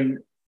 Right. And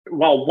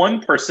while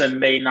one person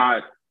may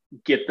not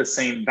get the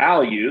same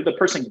value, the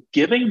person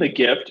giving the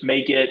gift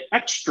may get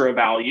extra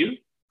value.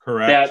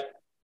 Correct. That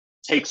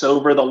takes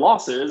over the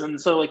losses.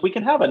 And so like we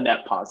can have a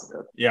net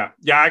positive. Yeah.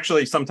 Yeah.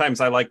 Actually, sometimes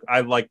I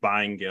like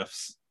buying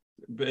gifts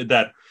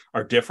that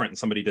are different and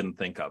somebody didn't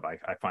think of. I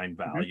find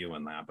value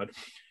in that. But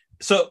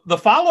so the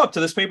follow-up to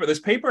this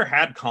paper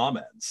had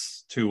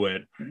comments to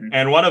it. Mm-hmm.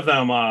 And one of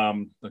them,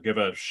 I'll give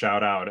a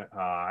shout out.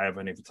 I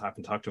haven't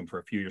talked to him for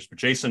a few years, but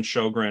Jason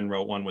Sjogren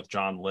wrote one with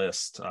John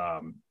List.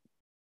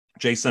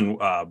 Jason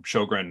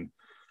Sjogren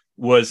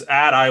was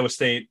at Iowa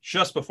State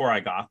just before I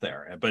got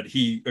there, but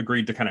he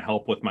agreed to kind of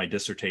help with my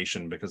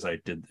dissertation because I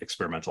did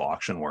experimental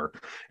auction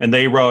work. And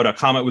they wrote a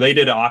comment. They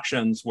did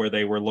auctions where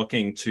they were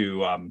looking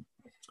to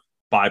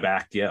buy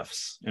back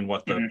gifts and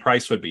what the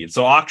price would be.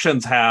 So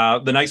auctions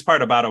have, the nice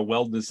part about a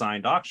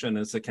well-designed auction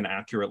is it can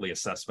accurately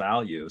assess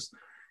values.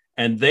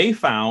 And they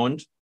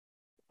found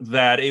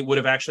that it would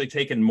have actually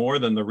taken more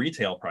than the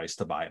retail price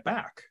to buy it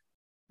back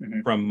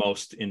from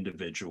most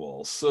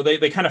individuals. So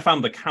they kind of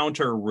found the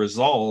counter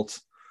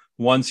result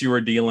once you were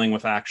dealing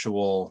with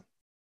actual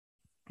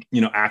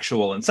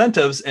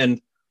incentives. And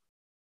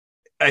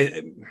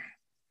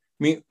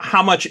mean,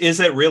 how much is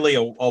it really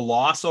a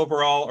loss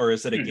overall, or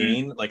is it a Mhm.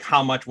 gain? Like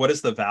how much, what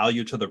is the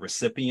value to the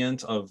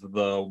recipient of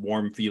the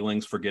warm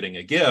feelings for getting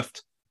a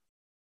gift?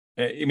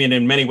 I mean,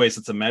 in many ways,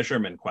 it's a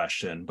measurement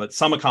question, but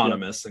some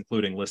economists,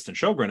 including List and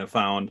Sjogren, have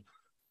found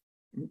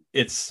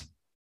it's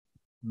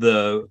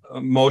the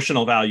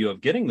emotional value of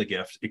getting the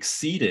gift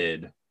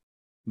exceeded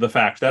the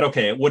fact that,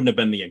 okay, it wouldn't have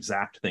been the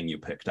exact thing you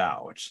picked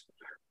out.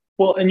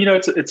 Well, and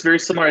it's very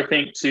similar, I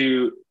think,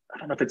 to, I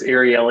don't know if it's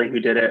Ariely who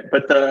did it,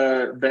 but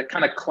the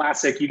kind of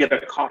classic, you get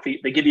a coffee,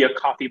 they give you a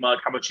coffee mug,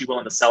 how much you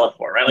willing to sell it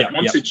for, right? Like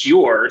once it's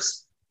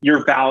yours,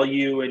 your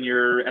value and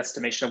your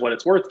estimation of what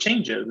it's worth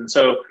changes. And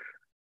so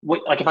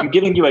like if I'm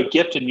giving you a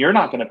gift and you're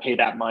not going to pay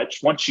that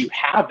much, once you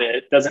have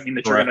it, doesn't mean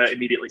that you're going to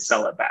immediately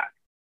sell it back.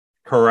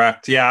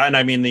 Correct. Yeah. And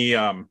I mean,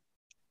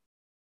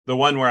 the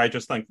one where I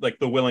just think like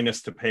the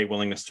willingness to pay,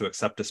 willingness to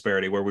accept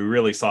disparity, where we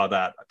really saw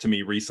that to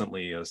me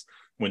recently is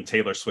when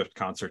Taylor Swift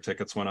concert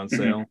tickets went on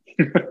sale.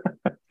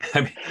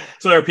 I mean,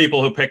 so there are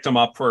people who picked them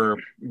up for,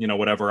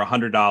 whatever,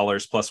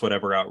 $100 plus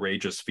whatever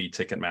outrageous fee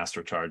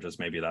Ticketmaster charges.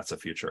 Maybe that's a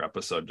future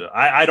episode.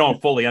 I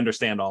don't fully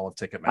understand all of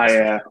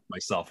Ticketmaster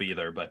myself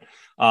either, but,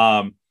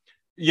 but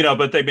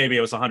maybe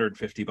it was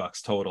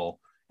 $150 total,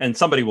 and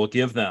somebody will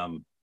give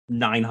them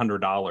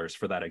 $900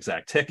 for that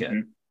exact ticket.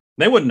 Mm-hmm.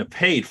 They wouldn't have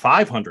paid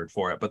 $500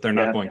 for it, but they're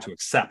not going to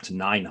accept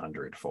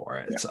 $900 for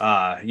it.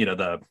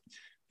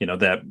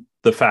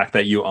 The fact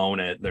that you own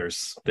it,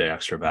 there's the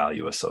extra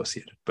value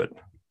associated. But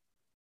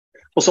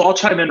well, so I'll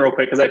chime in real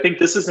quick because I think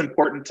this is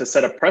important to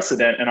set a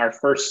precedent in our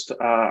first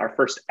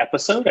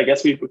episode. I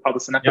guess we call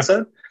this an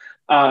episode.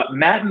 Yeah.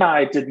 Matt and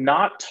I did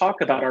not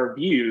talk about our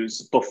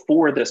views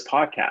before this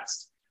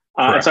podcast.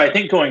 And so I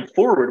think going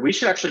forward, we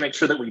should actually make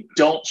sure that we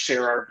don't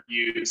share our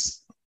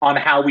views on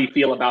how we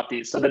feel about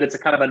these, so that it's a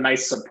kind of a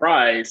nice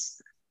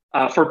surprise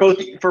for both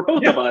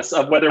of us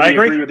of whether we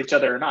agree with each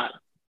other or not.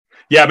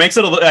 Yeah, it makes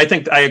it.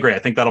 I agree. I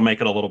think that'll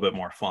make it a little bit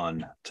more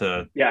fun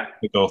to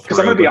go through. Because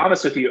I'm going to be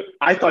honest with you,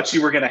 I thought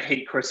you were going to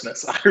hate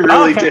Christmas. I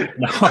really did.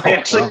 I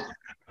actually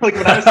like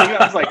when I was thinking,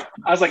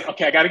 I was like,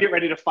 okay, I got to get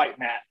ready to fight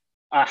Matt.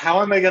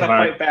 How am I going to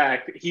fight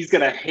back? He's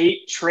going to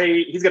hate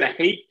trade. He's going to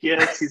hate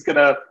gifts. He's going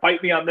to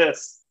fight me on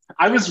this.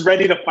 I was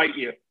ready to fight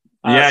you.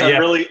 I'm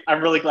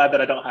really glad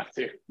that I don't have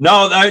to.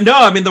 No.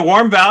 I mean, the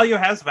warm value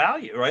has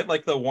value, right?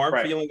 Like the warm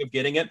feeling of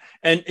getting it.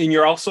 And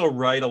you're also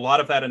right. A lot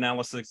of that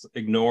analysis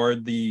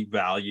ignored the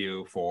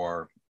value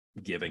for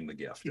giving the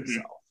gift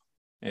itself.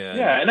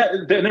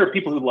 And there are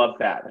people who love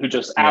that, who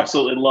just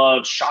absolutely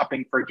love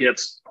shopping for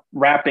gifts,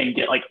 wrapping,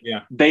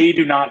 they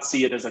do not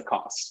see it as a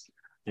cost.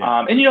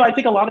 Yeah. I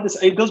think a lot of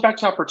this, it goes back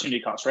to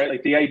opportunity cost, right?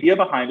 Like the idea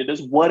behind it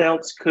is, what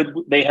else could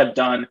they have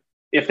done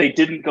if they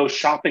didn't go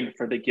shopping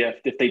for the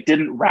gift, if they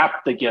didn't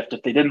wrap the gift,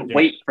 if they didn't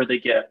wait for the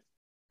gift,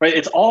 right?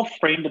 It's all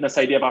framed in this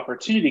idea of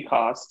opportunity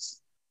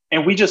costs.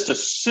 And we just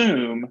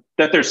assume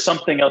that there's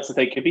something else that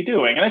they could be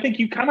doing. And I think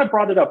you kind of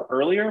brought it up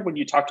earlier when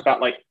you talked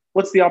about like,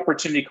 what's the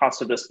opportunity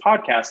cost of this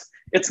podcast?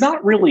 It's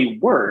not really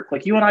work.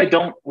 Like you and I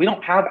we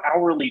don't have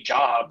hourly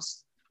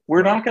jobs.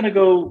 We're not going to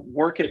go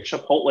work at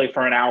Chipotle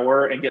for an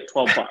hour and get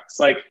 $12.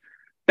 Like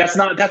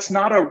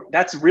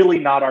that's really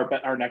not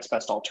our next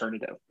best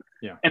alternative.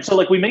 Yeah. And so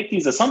like we make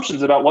these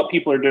assumptions about what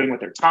people are doing with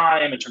their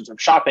time in terms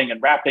of shopping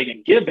and wrapping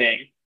and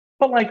giving.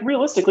 But like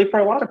realistically, for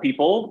a lot of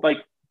people, like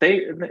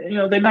they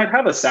might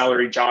have a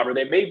salary job, or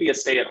they may be a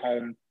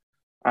stay-at-home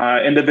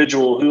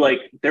individual who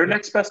like their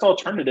next best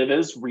alternative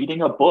is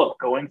reading a book,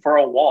 going for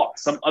a walk,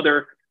 some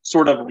other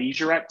sort of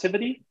leisure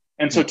activity.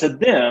 And so to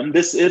them,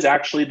 this is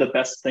actually the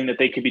best thing that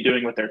they could be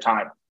doing with their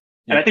time.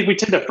 Yeah. And I think we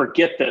tend to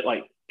forget that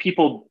like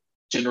people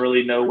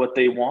generally know what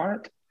they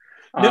want.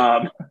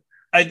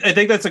 I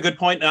think that's a good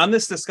point on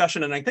this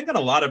discussion. And I think in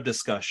a lot of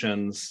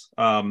discussions,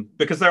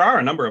 because there are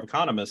a number of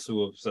economists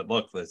who have said,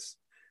 look, this,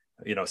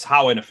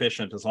 how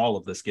inefficient is all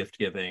of this gift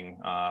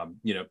giving?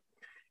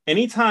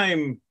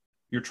 Anytime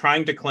you're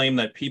trying to claim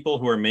that people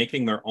who are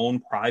making their own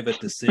private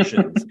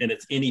decisions and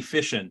it's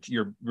inefficient,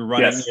 you're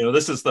running,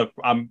 this is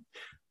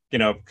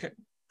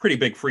pretty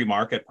big free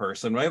market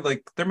person, right?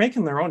 Like they're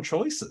making their own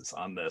choices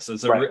on this.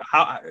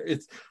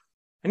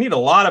 I need a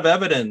lot of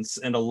evidence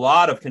and a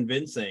lot of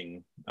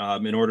convincing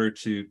in order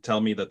to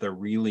tell me that they're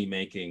really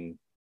making,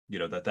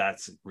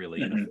 that's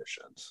really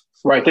inefficient.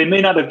 Right. They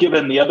may not have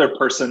given the other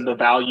person the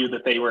value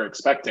that they were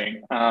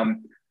expecting,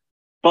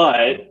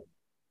 but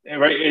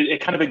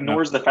it kind of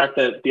ignores the fact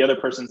that the other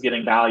person's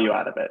getting value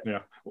out of it.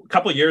 Yeah. A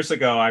couple of years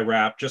ago, I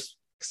wrapped just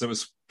because it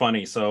was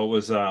funny. So it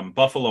was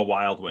Buffalo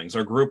Wild Wings.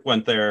 Our group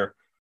went there.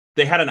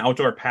 They had an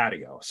outdoor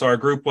patio. So our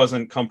group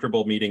wasn't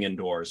comfortable meeting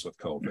indoors with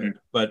COVID,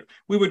 but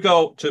we would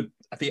go to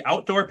the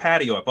outdoor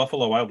patio at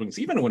Buffalo Wild Wings,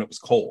 even when it was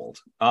cold,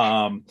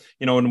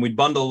 when we'd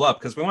bundle up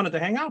because we wanted to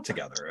hang out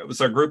together. It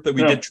was our group that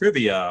we did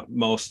trivia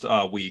most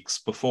weeks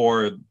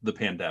before the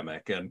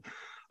pandemic. And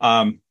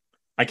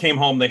I came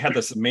home, they had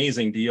this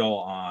amazing deal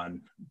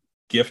on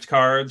gift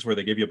cards where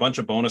they give you a bunch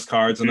of bonus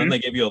cards and then they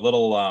give you a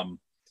little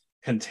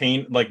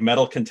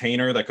metal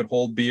container that could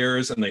hold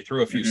beers, and they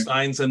threw a few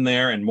signs in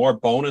there and more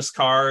bonus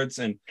cards.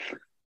 And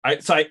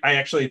I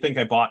actually think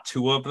I bought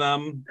two of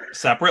them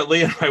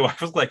separately, and my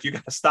wife was like, "You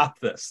got to stop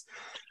this."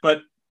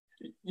 But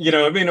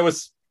I mean, it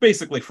was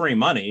basically free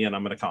money, and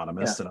I'm an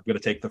economist, and I'm going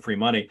to take the free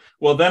money.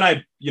 Well,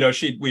 then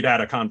we'd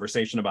had a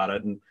conversation about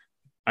it, and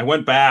I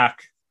went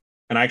back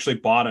and I actually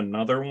bought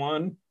another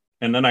one,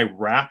 and then I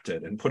wrapped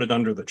it and put it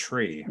under the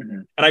tree,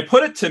 and I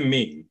put it to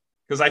me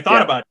because I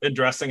thought about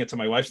addressing it to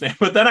my wife's name,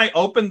 but then I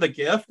opened the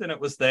gift and it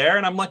was there,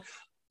 and I'm like,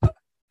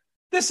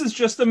 this is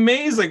just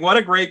amazing. What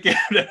a great gift.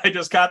 And I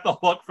just got the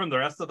look from the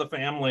rest of the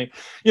family,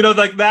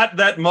 like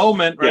that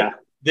moment, right? Yeah.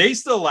 They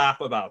still laugh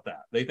about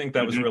that. They think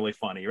that was really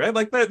funny, right?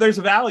 Like there's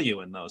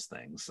value in those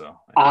things. So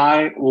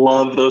I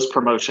love those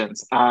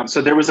promotions.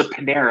 So there was a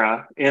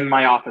Panera in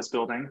my office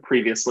building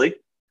previously.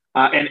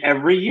 And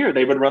every year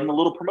they would run the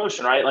little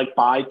promotion, right? Like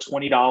buy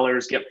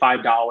 $20, get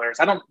 $5.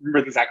 I don't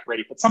remember the exact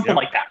rate, but something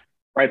like that,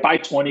 right? Buy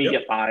 20,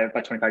 get 5,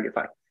 buy 25, get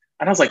 5.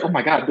 And I was like, oh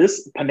my God,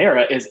 this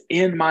Panera is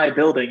in my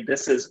building.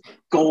 This is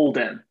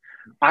golden.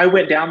 I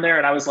went down there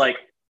and I was like,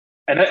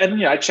 and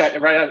I checked,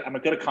 right? I'm a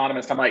good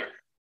economist. I'm like,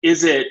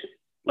 is it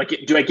like,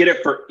 do I get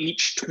it for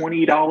each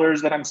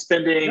 $20 that I'm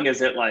spending?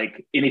 Is it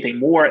like anything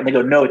more? And they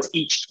go, no, it's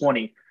each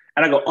 20.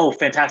 And I go, oh,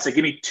 fantastic.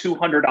 Give me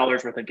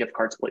 $200 worth of gift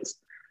cards, please.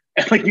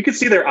 And like, you could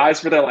see their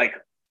eyes where they're like,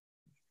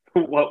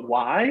 what,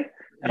 why?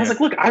 And I was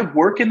like, look, I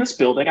work in this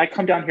building. I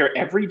come down here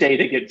every day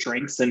to get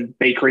drinks and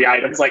bakery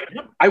items. Like,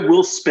 I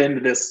will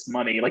spend this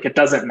money. Like, it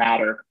doesn't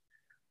matter.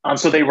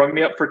 So they rung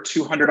me up for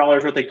 $200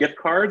 worth of gift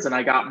cards, and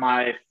I got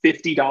my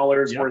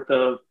 $50 worth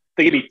of,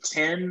 they gave me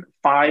 10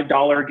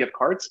 $5 gift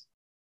cards.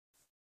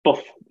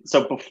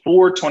 So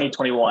before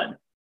 2021,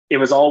 it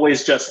was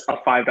always just a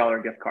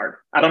 $5 gift card.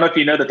 I don't know if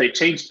you know that they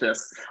changed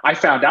this. I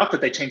found out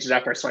that they changed it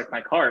after I swiped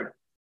my card.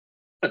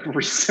 But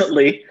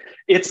recently,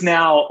 it's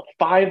now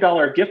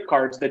 $5 gift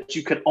cards that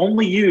you could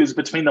only use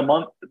in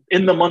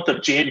the month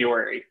of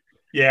January.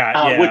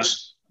 Which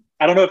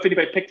I don't know if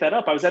anybody picked that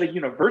up. I was at a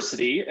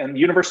university, and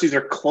universities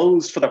are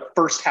closed for the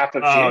first half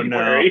of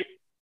January.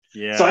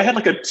 No. Yeah. So I had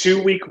like a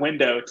 2-week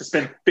window to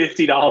spend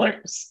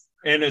 $50.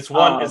 And it's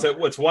one.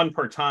 It's one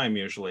per time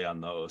usually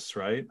on those,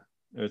 right?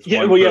 It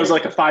was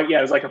like a $5. Yeah,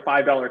 it was like a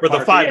 $5 card. For the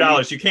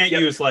 $5, you can't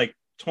use like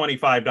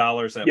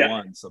 $25 at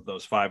once of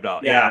those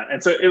 $5. Yeah,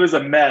 and so it was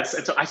a mess.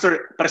 And so I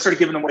started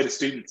giving them away to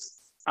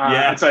students.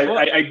 And so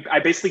I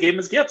basically gave them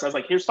as gifts. I was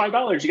like, here's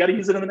 $5. You got to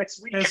use it in the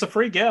next week. And it's a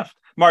free gift.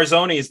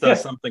 Marzoni's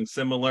does something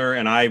similar,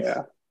 and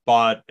I've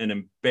bought an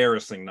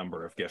embarrassing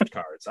number of gift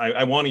cards.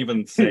 I won't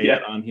even say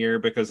it on here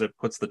because it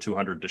puts the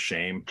 200 to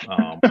shame.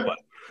 But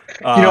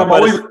I'm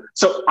always,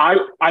 so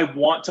I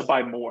want to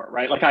buy more,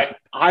 right? Like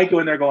I go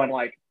in there going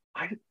like,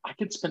 I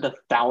could spend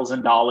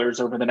 $1,000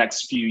 over the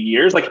next few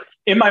years. Like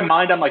in my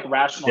mind, I'm like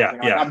rationalizing.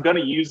 Like, I'm going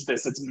to use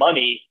this. It's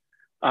money.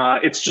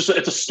 It's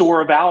a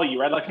store of value,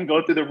 right? I can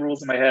go through the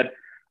rules in my head,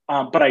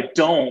 but I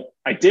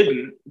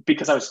didn't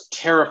because I was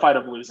terrified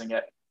of losing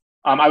it.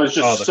 I was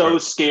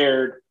just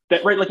scared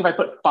that, right? Like if I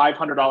put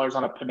 $500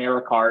 on a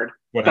Panera card,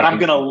 that I'm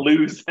going to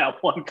lose that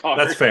one card.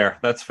 That's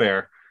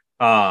fair.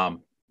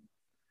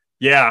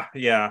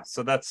 Yeah.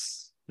 So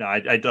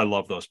I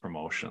love those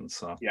promotions.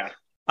 So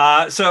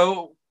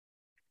so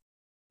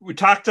we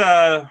talked.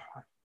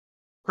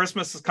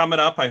 Christmas is coming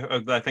up. I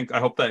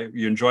hope that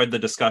you enjoyed the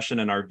discussion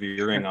and our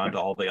veering onto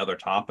all the other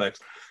topics.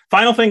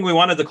 Final thing we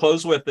wanted to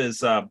close with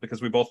is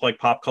because we both like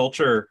pop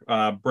culture,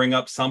 bring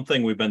up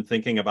something we've been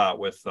thinking about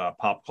with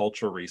pop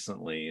culture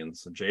recently. And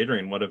so,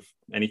 Jadrian,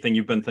 anything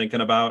you've been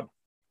thinking about?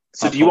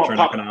 So do you want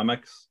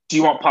economics? Do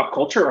you want pop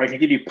culture, or I can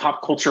give you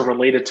pop culture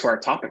related to our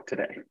topic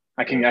today?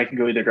 I can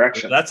go either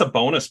direction. That's a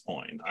bonus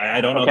point. I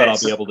don't know that I'll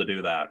be able to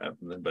do that.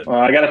 But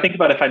I got to think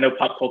about if I know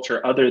pop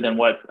culture other than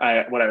what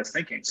I was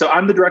thinking. So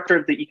I'm the director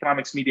of the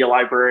Economics Media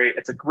Library.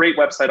 It's a great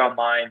website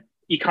online,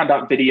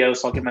 econ.video.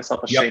 So I'll give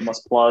myself a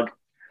shameless plug.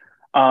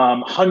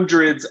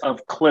 Hundreds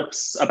of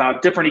clips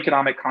about different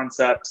economic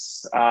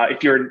concepts.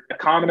 If you're an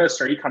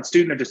economist or econ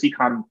student or just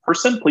econ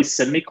person, please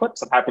send me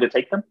clips. I'm happy to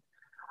take them.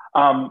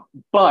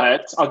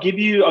 But I'll give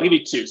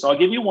you two. So I'll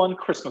give you one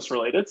Christmas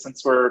related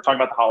since we're talking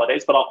about the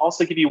holidays, but I'll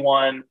also give you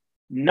one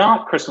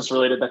not Christmas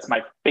related. That's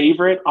my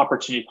favorite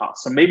opportunity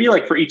cost. So maybe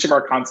like for each of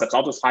our concepts,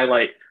 I'll just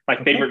highlight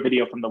my favorite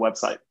video from the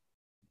website.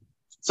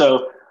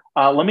 So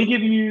let me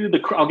give you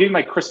I'll give you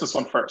my Christmas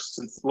one first,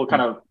 since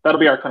that'll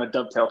be our kind of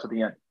dovetail to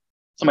the end.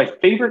 So my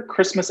favorite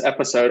Christmas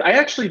episode, I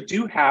actually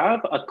do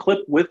have a clip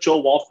with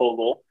Joel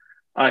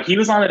Waldfogel. He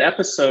was on an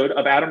episode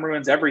of Adam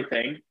Ruins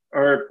Everything,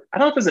 or I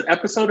don't know if it was an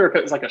episode or if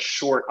it was like a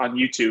short on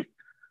YouTube,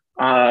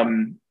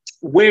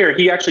 where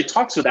he actually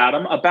talks with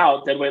Adam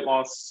about deadweight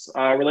loss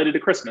related to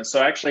Christmas.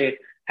 So I actually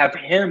have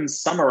him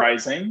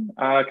summarizing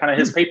kind of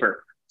his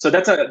paper. So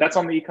that's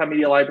on the Econ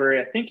Media Library.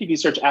 I think if you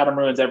search Adam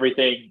Ruins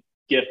Everything,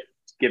 gift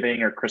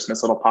giving or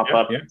Christmas, it'll pop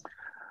up.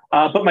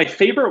 But my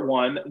favorite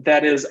one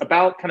that is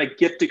about kind of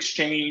gift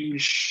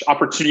exchange,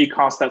 opportunity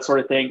cost, that sort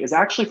of thing, is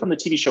actually from the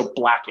TV show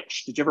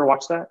Blackish. Did you ever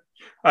watch that?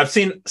 I've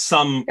seen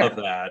some of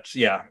that.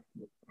 Yeah.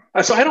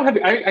 So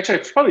I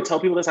should probably tell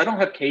people this. I don't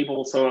have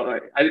cable, so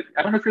I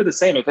don't know if you're the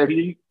same. Have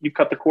you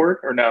cut the cord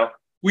or no?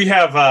 We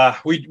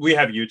have we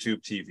have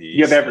YouTube TV.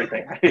 You have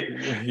everything.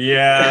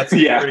 Yeah, it's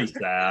Yeah. pretty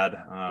sad.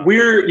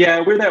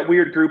 We're that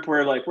weird group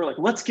where we're like,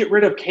 let's get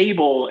rid of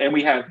cable, and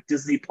we have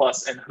Disney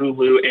Plus and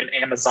Hulu and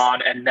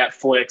Amazon and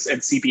Netflix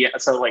and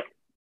CBS. So like,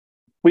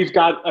 we've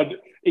got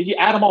you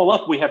add them all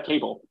up, we have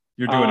cable.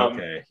 You're doing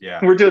okay. Yeah,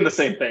 we're doing the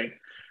same thing.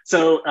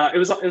 So it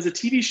was a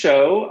TV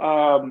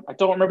show. I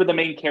don't remember the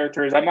main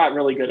characters. I'm not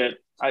really good at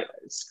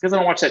because I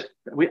don't watch that.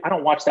 I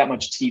don't watch that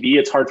much TV.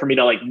 It's hard for me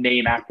to like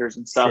name actors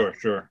and stuff.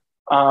 Sure.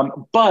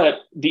 But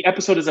the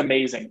episode is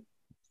amazing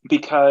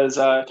because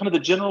kind of the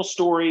general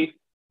story.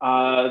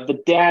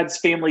 The dad's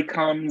family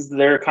comes.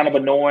 They're kind of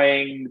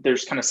annoying.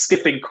 There's kind of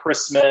skipping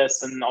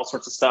Christmas and all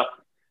sorts of stuff.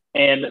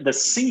 And the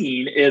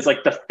scene is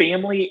like the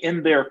family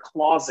in their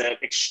closet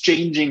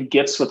exchanging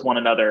gifts with one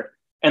another.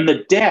 And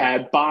the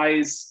dad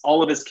buys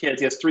all of his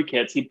kids. He has 3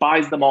 kids. He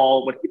buys them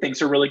all what he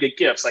thinks are really good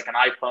gifts, like an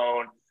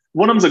iPhone.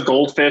 One of them's a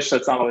goldfish.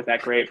 That's not always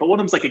that great. But one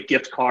of them's like a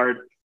gift card.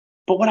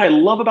 But what I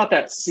love about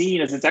that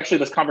scene is it's actually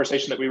this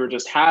conversation that we were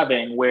just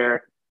having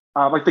where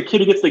like the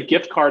kid who gets the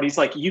gift card, he's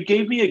like, you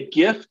gave me a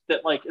gift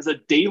that like is a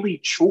daily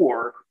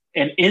chore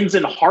and ends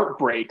in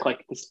heartbreak.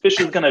 Like this fish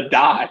is going to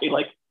die.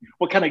 Like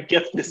what kind of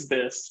gift is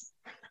this?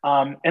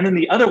 And then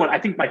the other one, I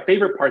think my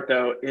favorite part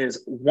though,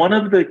 is one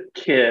of the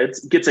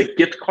kids gets a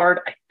gift card.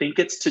 I think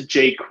it's to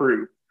J.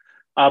 Crew,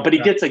 but he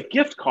gets a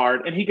gift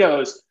card and he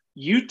goes,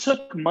 you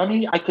took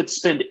money I could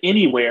spend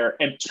anywhere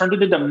and turned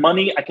it into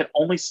money I could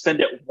only spend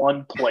at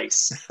one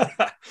place.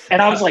 And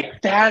I was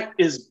like, that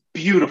is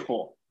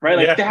beautiful, right?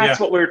 Like that's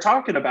what we were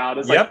talking about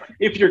is like,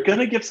 if you're going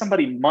to give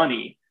somebody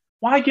money,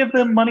 why give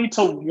them money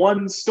to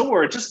one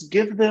store? Just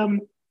give them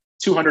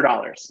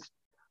 $200.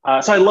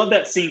 So I love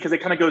that scene because it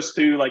kind of goes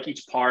through like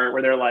each part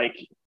where they're like,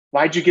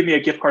 why'd you give me a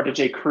gift card to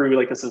J. Crew?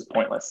 Like, this is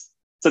pointless.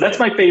 So that's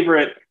my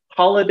favorite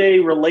holiday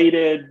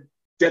related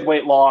dead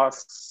weight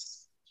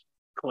loss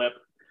clip.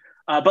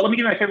 But let me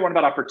give you my favorite one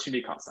about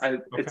opportunity cost.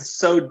 It's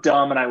so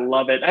dumb and I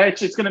love it.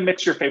 Actually, it's going to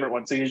mix your favorite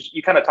one. So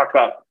you kind of talked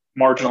about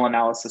marginal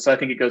analysis. So I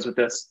think it goes with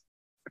this.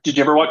 Did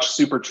you ever watch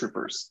Super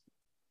Troopers?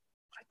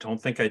 I don't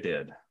think I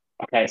did.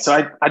 Okay.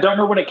 So I don't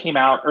know when it came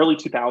out, early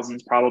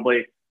 2000s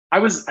probably. I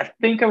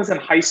think I was in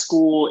high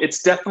school.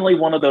 It's definitely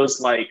one of those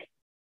like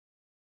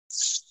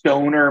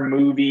stoner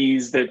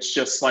movies that's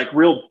just like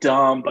real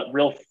dumb, but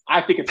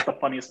I think it's the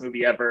funniest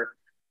movie ever.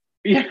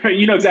 Yeah,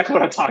 you know exactly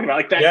what I'm talking about.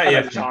 Like that kind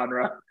of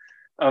genre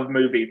of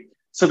movie.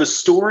 So the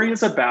story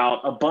is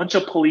about a bunch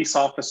of police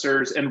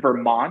officers in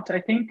Vermont,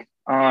 I think,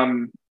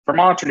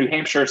 Vermont or New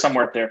Hampshire,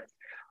 somewhere up there,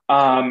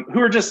 who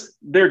are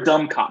they're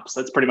dumb cops.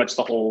 That's pretty much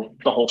the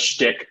whole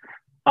shtick.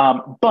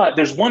 But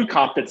there's one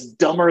cop that's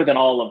dumber than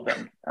all of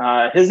them.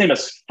 His name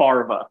is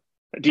Farva.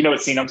 Do you know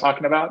what scene I'm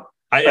talking about?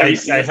 I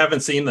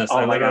haven't seen this. Oh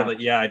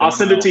I'll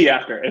send it to you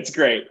after. It's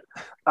great.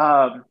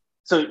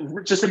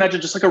 So just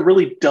imagine just like a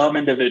really dumb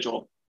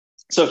individual.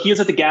 So he is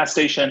at the gas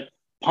station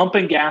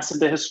pumping gas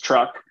into his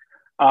truck.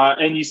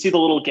 And you see the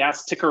little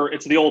gas ticker.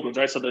 It's the old ones,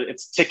 right? So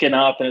it's ticking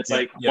up and it's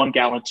 1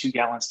 gallon, 2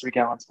 gallons, 3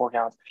 gallons, 4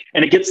 gallons.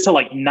 And it gets to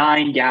like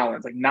 9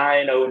 gallons, like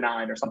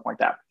 909 or something like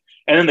that.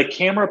 And then the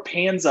camera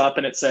pans up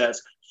and it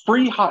says,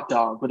 free hot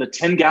dog with a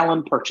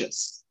 10-gallon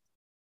purchase.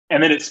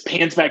 And then it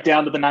pans back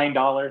down to the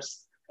 $9.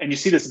 And you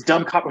see this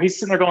dumb cop where he's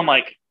sitting there going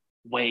like,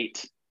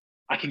 wait,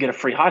 I can get a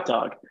free hot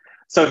dog.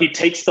 So he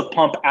takes the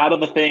pump out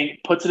of the thing,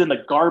 puts it in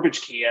the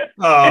garbage can,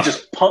 and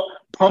just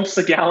pumps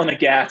a gallon of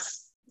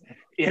gas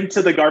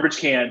into the garbage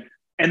can.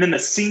 And then the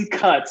scene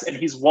cuts and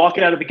he's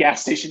walking out of the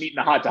gas station eating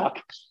a hot dog.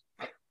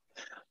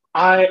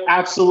 I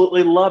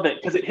absolutely love it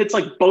because it hits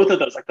like both of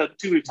those, like the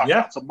two we've talked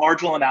about. So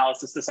marginal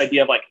analysis, this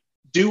idea of like,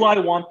 do I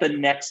want the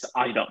next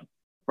item,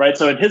 right?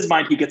 So in his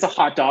mind, he gets a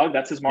hot dog.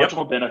 That's his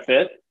marginal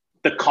benefit.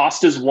 The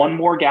cost is 1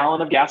 more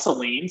gallon of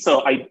gasoline.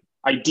 So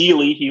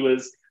ideally, he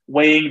was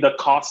weighing the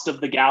cost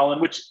of the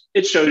gallon, which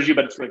it shows you,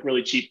 but it's like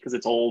really cheap because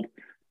it's old,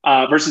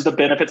 versus the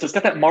benefits. So it's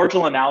got that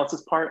marginal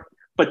analysis part.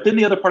 But then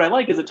the other part I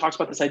like is it talks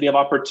about this idea of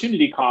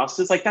opportunity cost.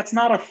 It's like, that's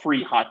not a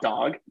free hot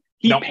dog.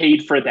 He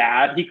paid for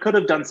that. He could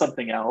have done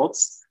something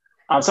else.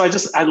 So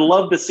I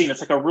love this scene. It's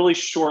like a really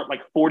short,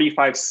 like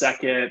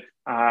 45-second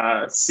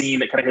scene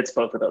that kind of hits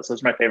both of those.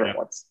 Those are my favorite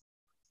ones.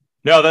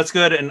 No, that's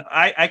good. And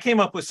I came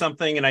up with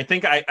something, and I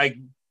think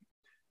I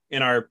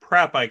in our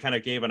prep, I kind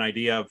of gave an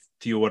idea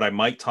to you what I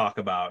might talk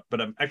about,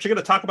 but I'm actually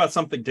going to talk about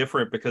something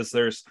different because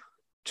there's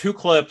 2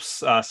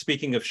 clips,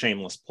 speaking of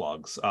shameless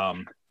plugs.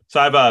 So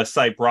I have a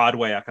site,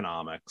 Broadway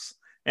Economics,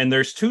 and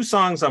there's 2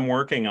 songs I'm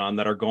working on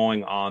that are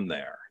going on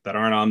there that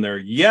aren't on there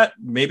yet.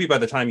 Maybe by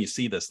the time you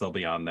see this, they'll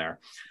be on there,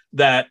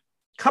 that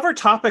cover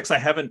topics I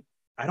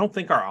don't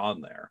think are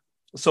on there.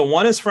 So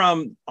one is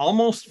from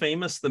Almost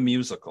Famous, the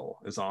musical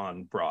is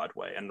on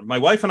Broadway. And my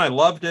wife and I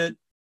loved it.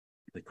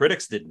 The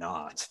critics did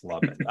not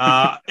love it.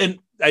 And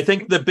I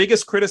think the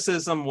biggest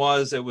criticism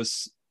was it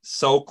was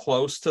so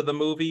close to the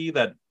movie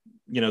that,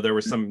 there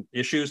were some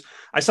issues.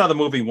 I saw the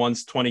movie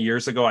once 20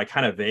 years ago. I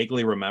kind of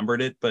vaguely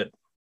remembered it, but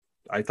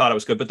I thought it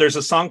was good. But there's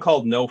a song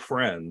called No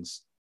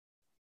Friends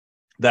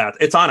that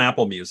it's on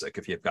Apple Music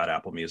if you've got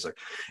Apple Music.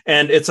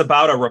 And it's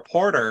about a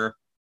reporter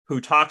who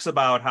talks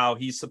about how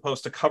he's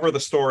supposed to cover the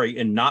story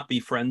and not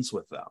be friends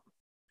with them.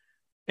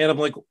 And I'm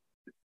like,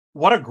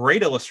 what a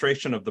great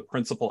illustration of the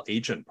principal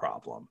agent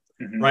problem,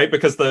 right?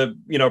 Because the,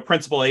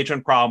 principal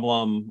agent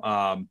problem,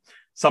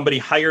 somebody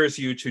hires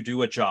you to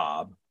do a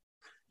job.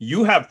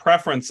 You have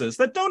preferences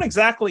that don't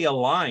exactly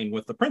align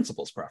with the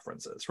principal's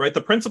preferences, right?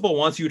 The principal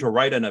wants you to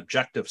write an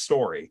objective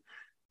story.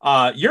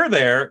 You're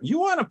there, you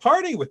want to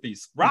party with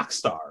these rock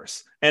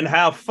stars and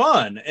have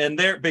fun, and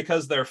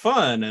because they're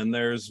fun and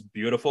there's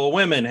beautiful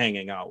women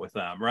hanging out with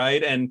them,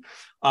 right? And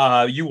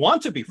you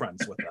want to be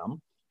friends with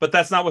them, but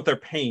that's not what they're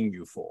paying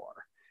you for.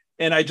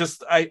 And I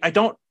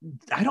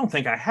don't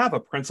think I have a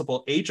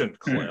principal agent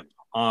clip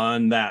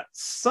on that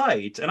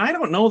site. And I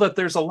don't know that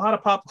there's a lot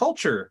of pop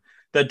culture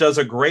that does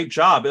a great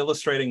job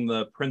illustrating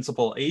the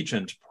principal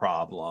agent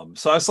problem.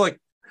 So I was like,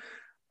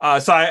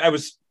 I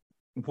was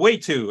way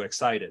too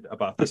excited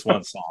about this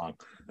one song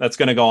that's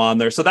going to go on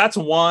there. So that's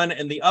one.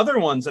 And the other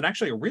one's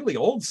actually a really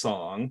old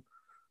song,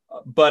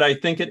 but I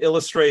think it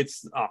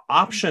illustrates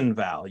option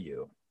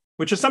value,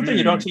 which is something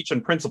you don't teach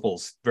in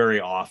principles very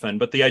often.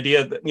 But the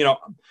idea that,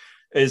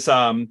 is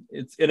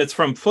it's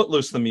from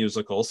Footloose the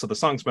musical. So the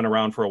song's been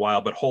around for a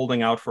while, but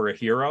Holding Out for a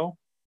Hero.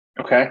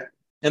 Okay.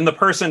 And the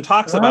person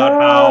talks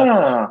about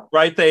how,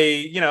 right,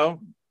 they,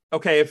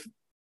 okay, if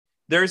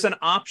there's an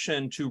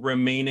option to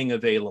remaining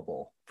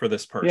available for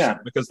this person,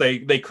 because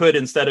they could,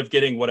 instead of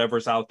getting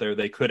whatever's out there,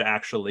 they could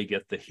actually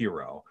get the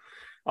hero.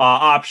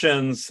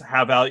 Options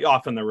have value.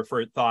 Often they're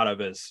thought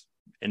of as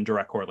in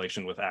direct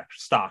correlation with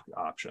stock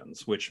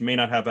options, which may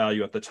not have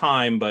value at the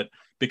time, but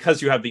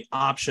because you have the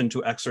option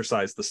to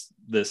exercise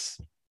this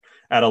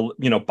at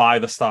a, buy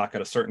the stock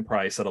at a certain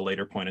price at a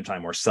later point in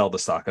time, or sell the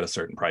stock at a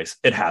certain price,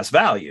 it has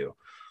value.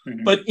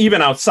 But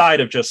even outside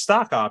of just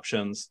stock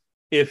options,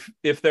 if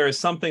there is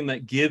something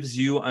that gives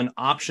you an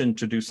option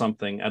to do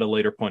something at a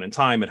later point in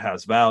time, it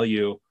has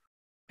value.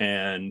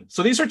 And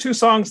so these are two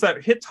songs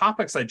that hit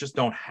topics I just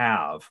don't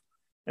have.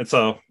 And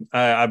so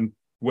I'm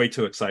way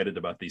too excited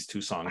about these two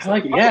songs.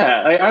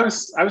 I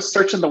was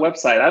searching the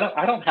website.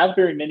 I don't have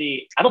very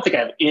many. I don't think I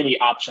have any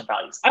option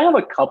values. I have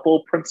a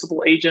couple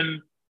principal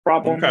agent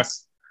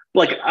problems.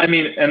 Okay.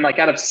 And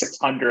out of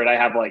 600, I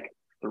have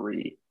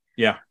 3.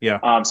 Yeah.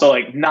 So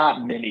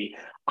not many.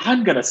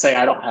 I'm going to say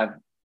I don't have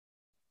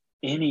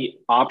any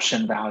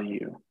option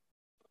value.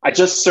 I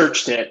just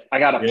searched it. I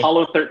got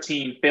Apollo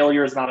 13,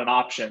 failure is not an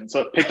option.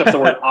 So it picked up the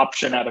word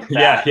option out of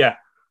that. Yeah.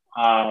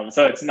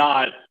 So it's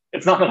not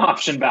an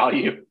option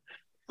value,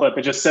 but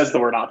it just says the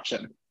word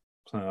option.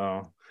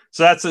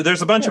 So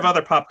there's a bunch of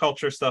other pop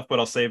culture stuff, but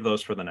I'll save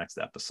those for the next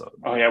episode.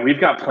 Oh yeah, we've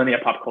got plenty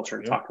of pop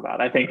culture to talk about.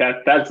 I think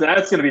that's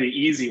going to be the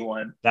easy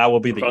one. That will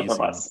be the easy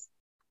one.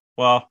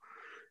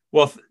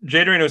 Well,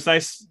 Jadrian, it was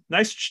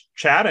nice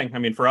chatting. I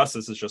mean, for us,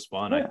 this is just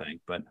fun, I think.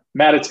 But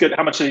Matt, it's good.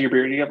 How much of your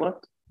beer do you have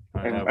left?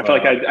 I feel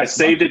like I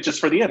saved it just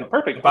for the end.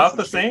 Perfect. About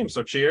the same.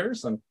 So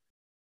cheers. And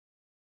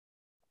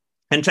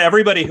to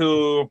everybody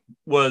who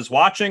was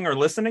watching or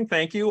listening,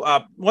 thank you.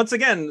 Once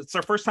again, it's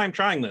our first time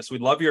trying this.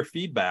 We'd love your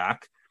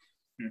feedback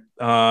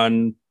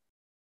on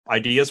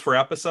ideas for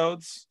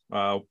episodes,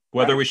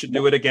 whether we should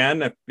do it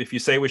again. If you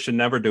say we should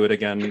never do it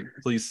again,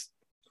 please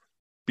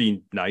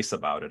be nice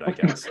about it, I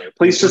guess.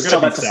 Please just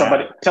tell that to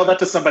somebody. Tell that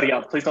to somebody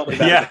else. Please don't leave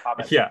that in the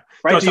comments. Yeah.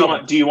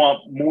 Right? Do you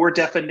want more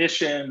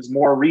definitions,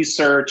 more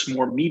research,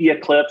 more media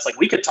clips?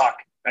 We could talk.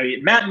 I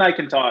mean, Matt and I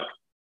can talk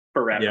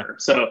forever. Yeah.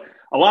 So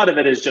a lot of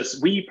it is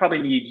just, we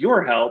probably need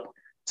your help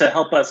to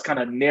help us kind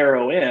of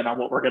narrow in on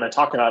what we're going to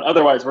talk about.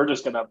 Otherwise, we're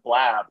just going to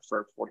blab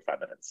for 45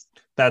 minutes.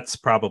 That's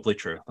probably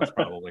true.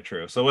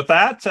 So with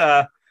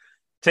that,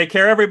 take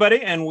care,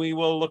 everybody, and we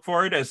will look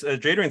forward. As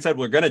Jadrian said,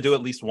 we're going to do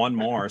at least one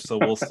more. So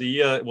we'll see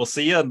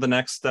you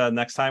the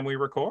next time we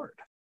record.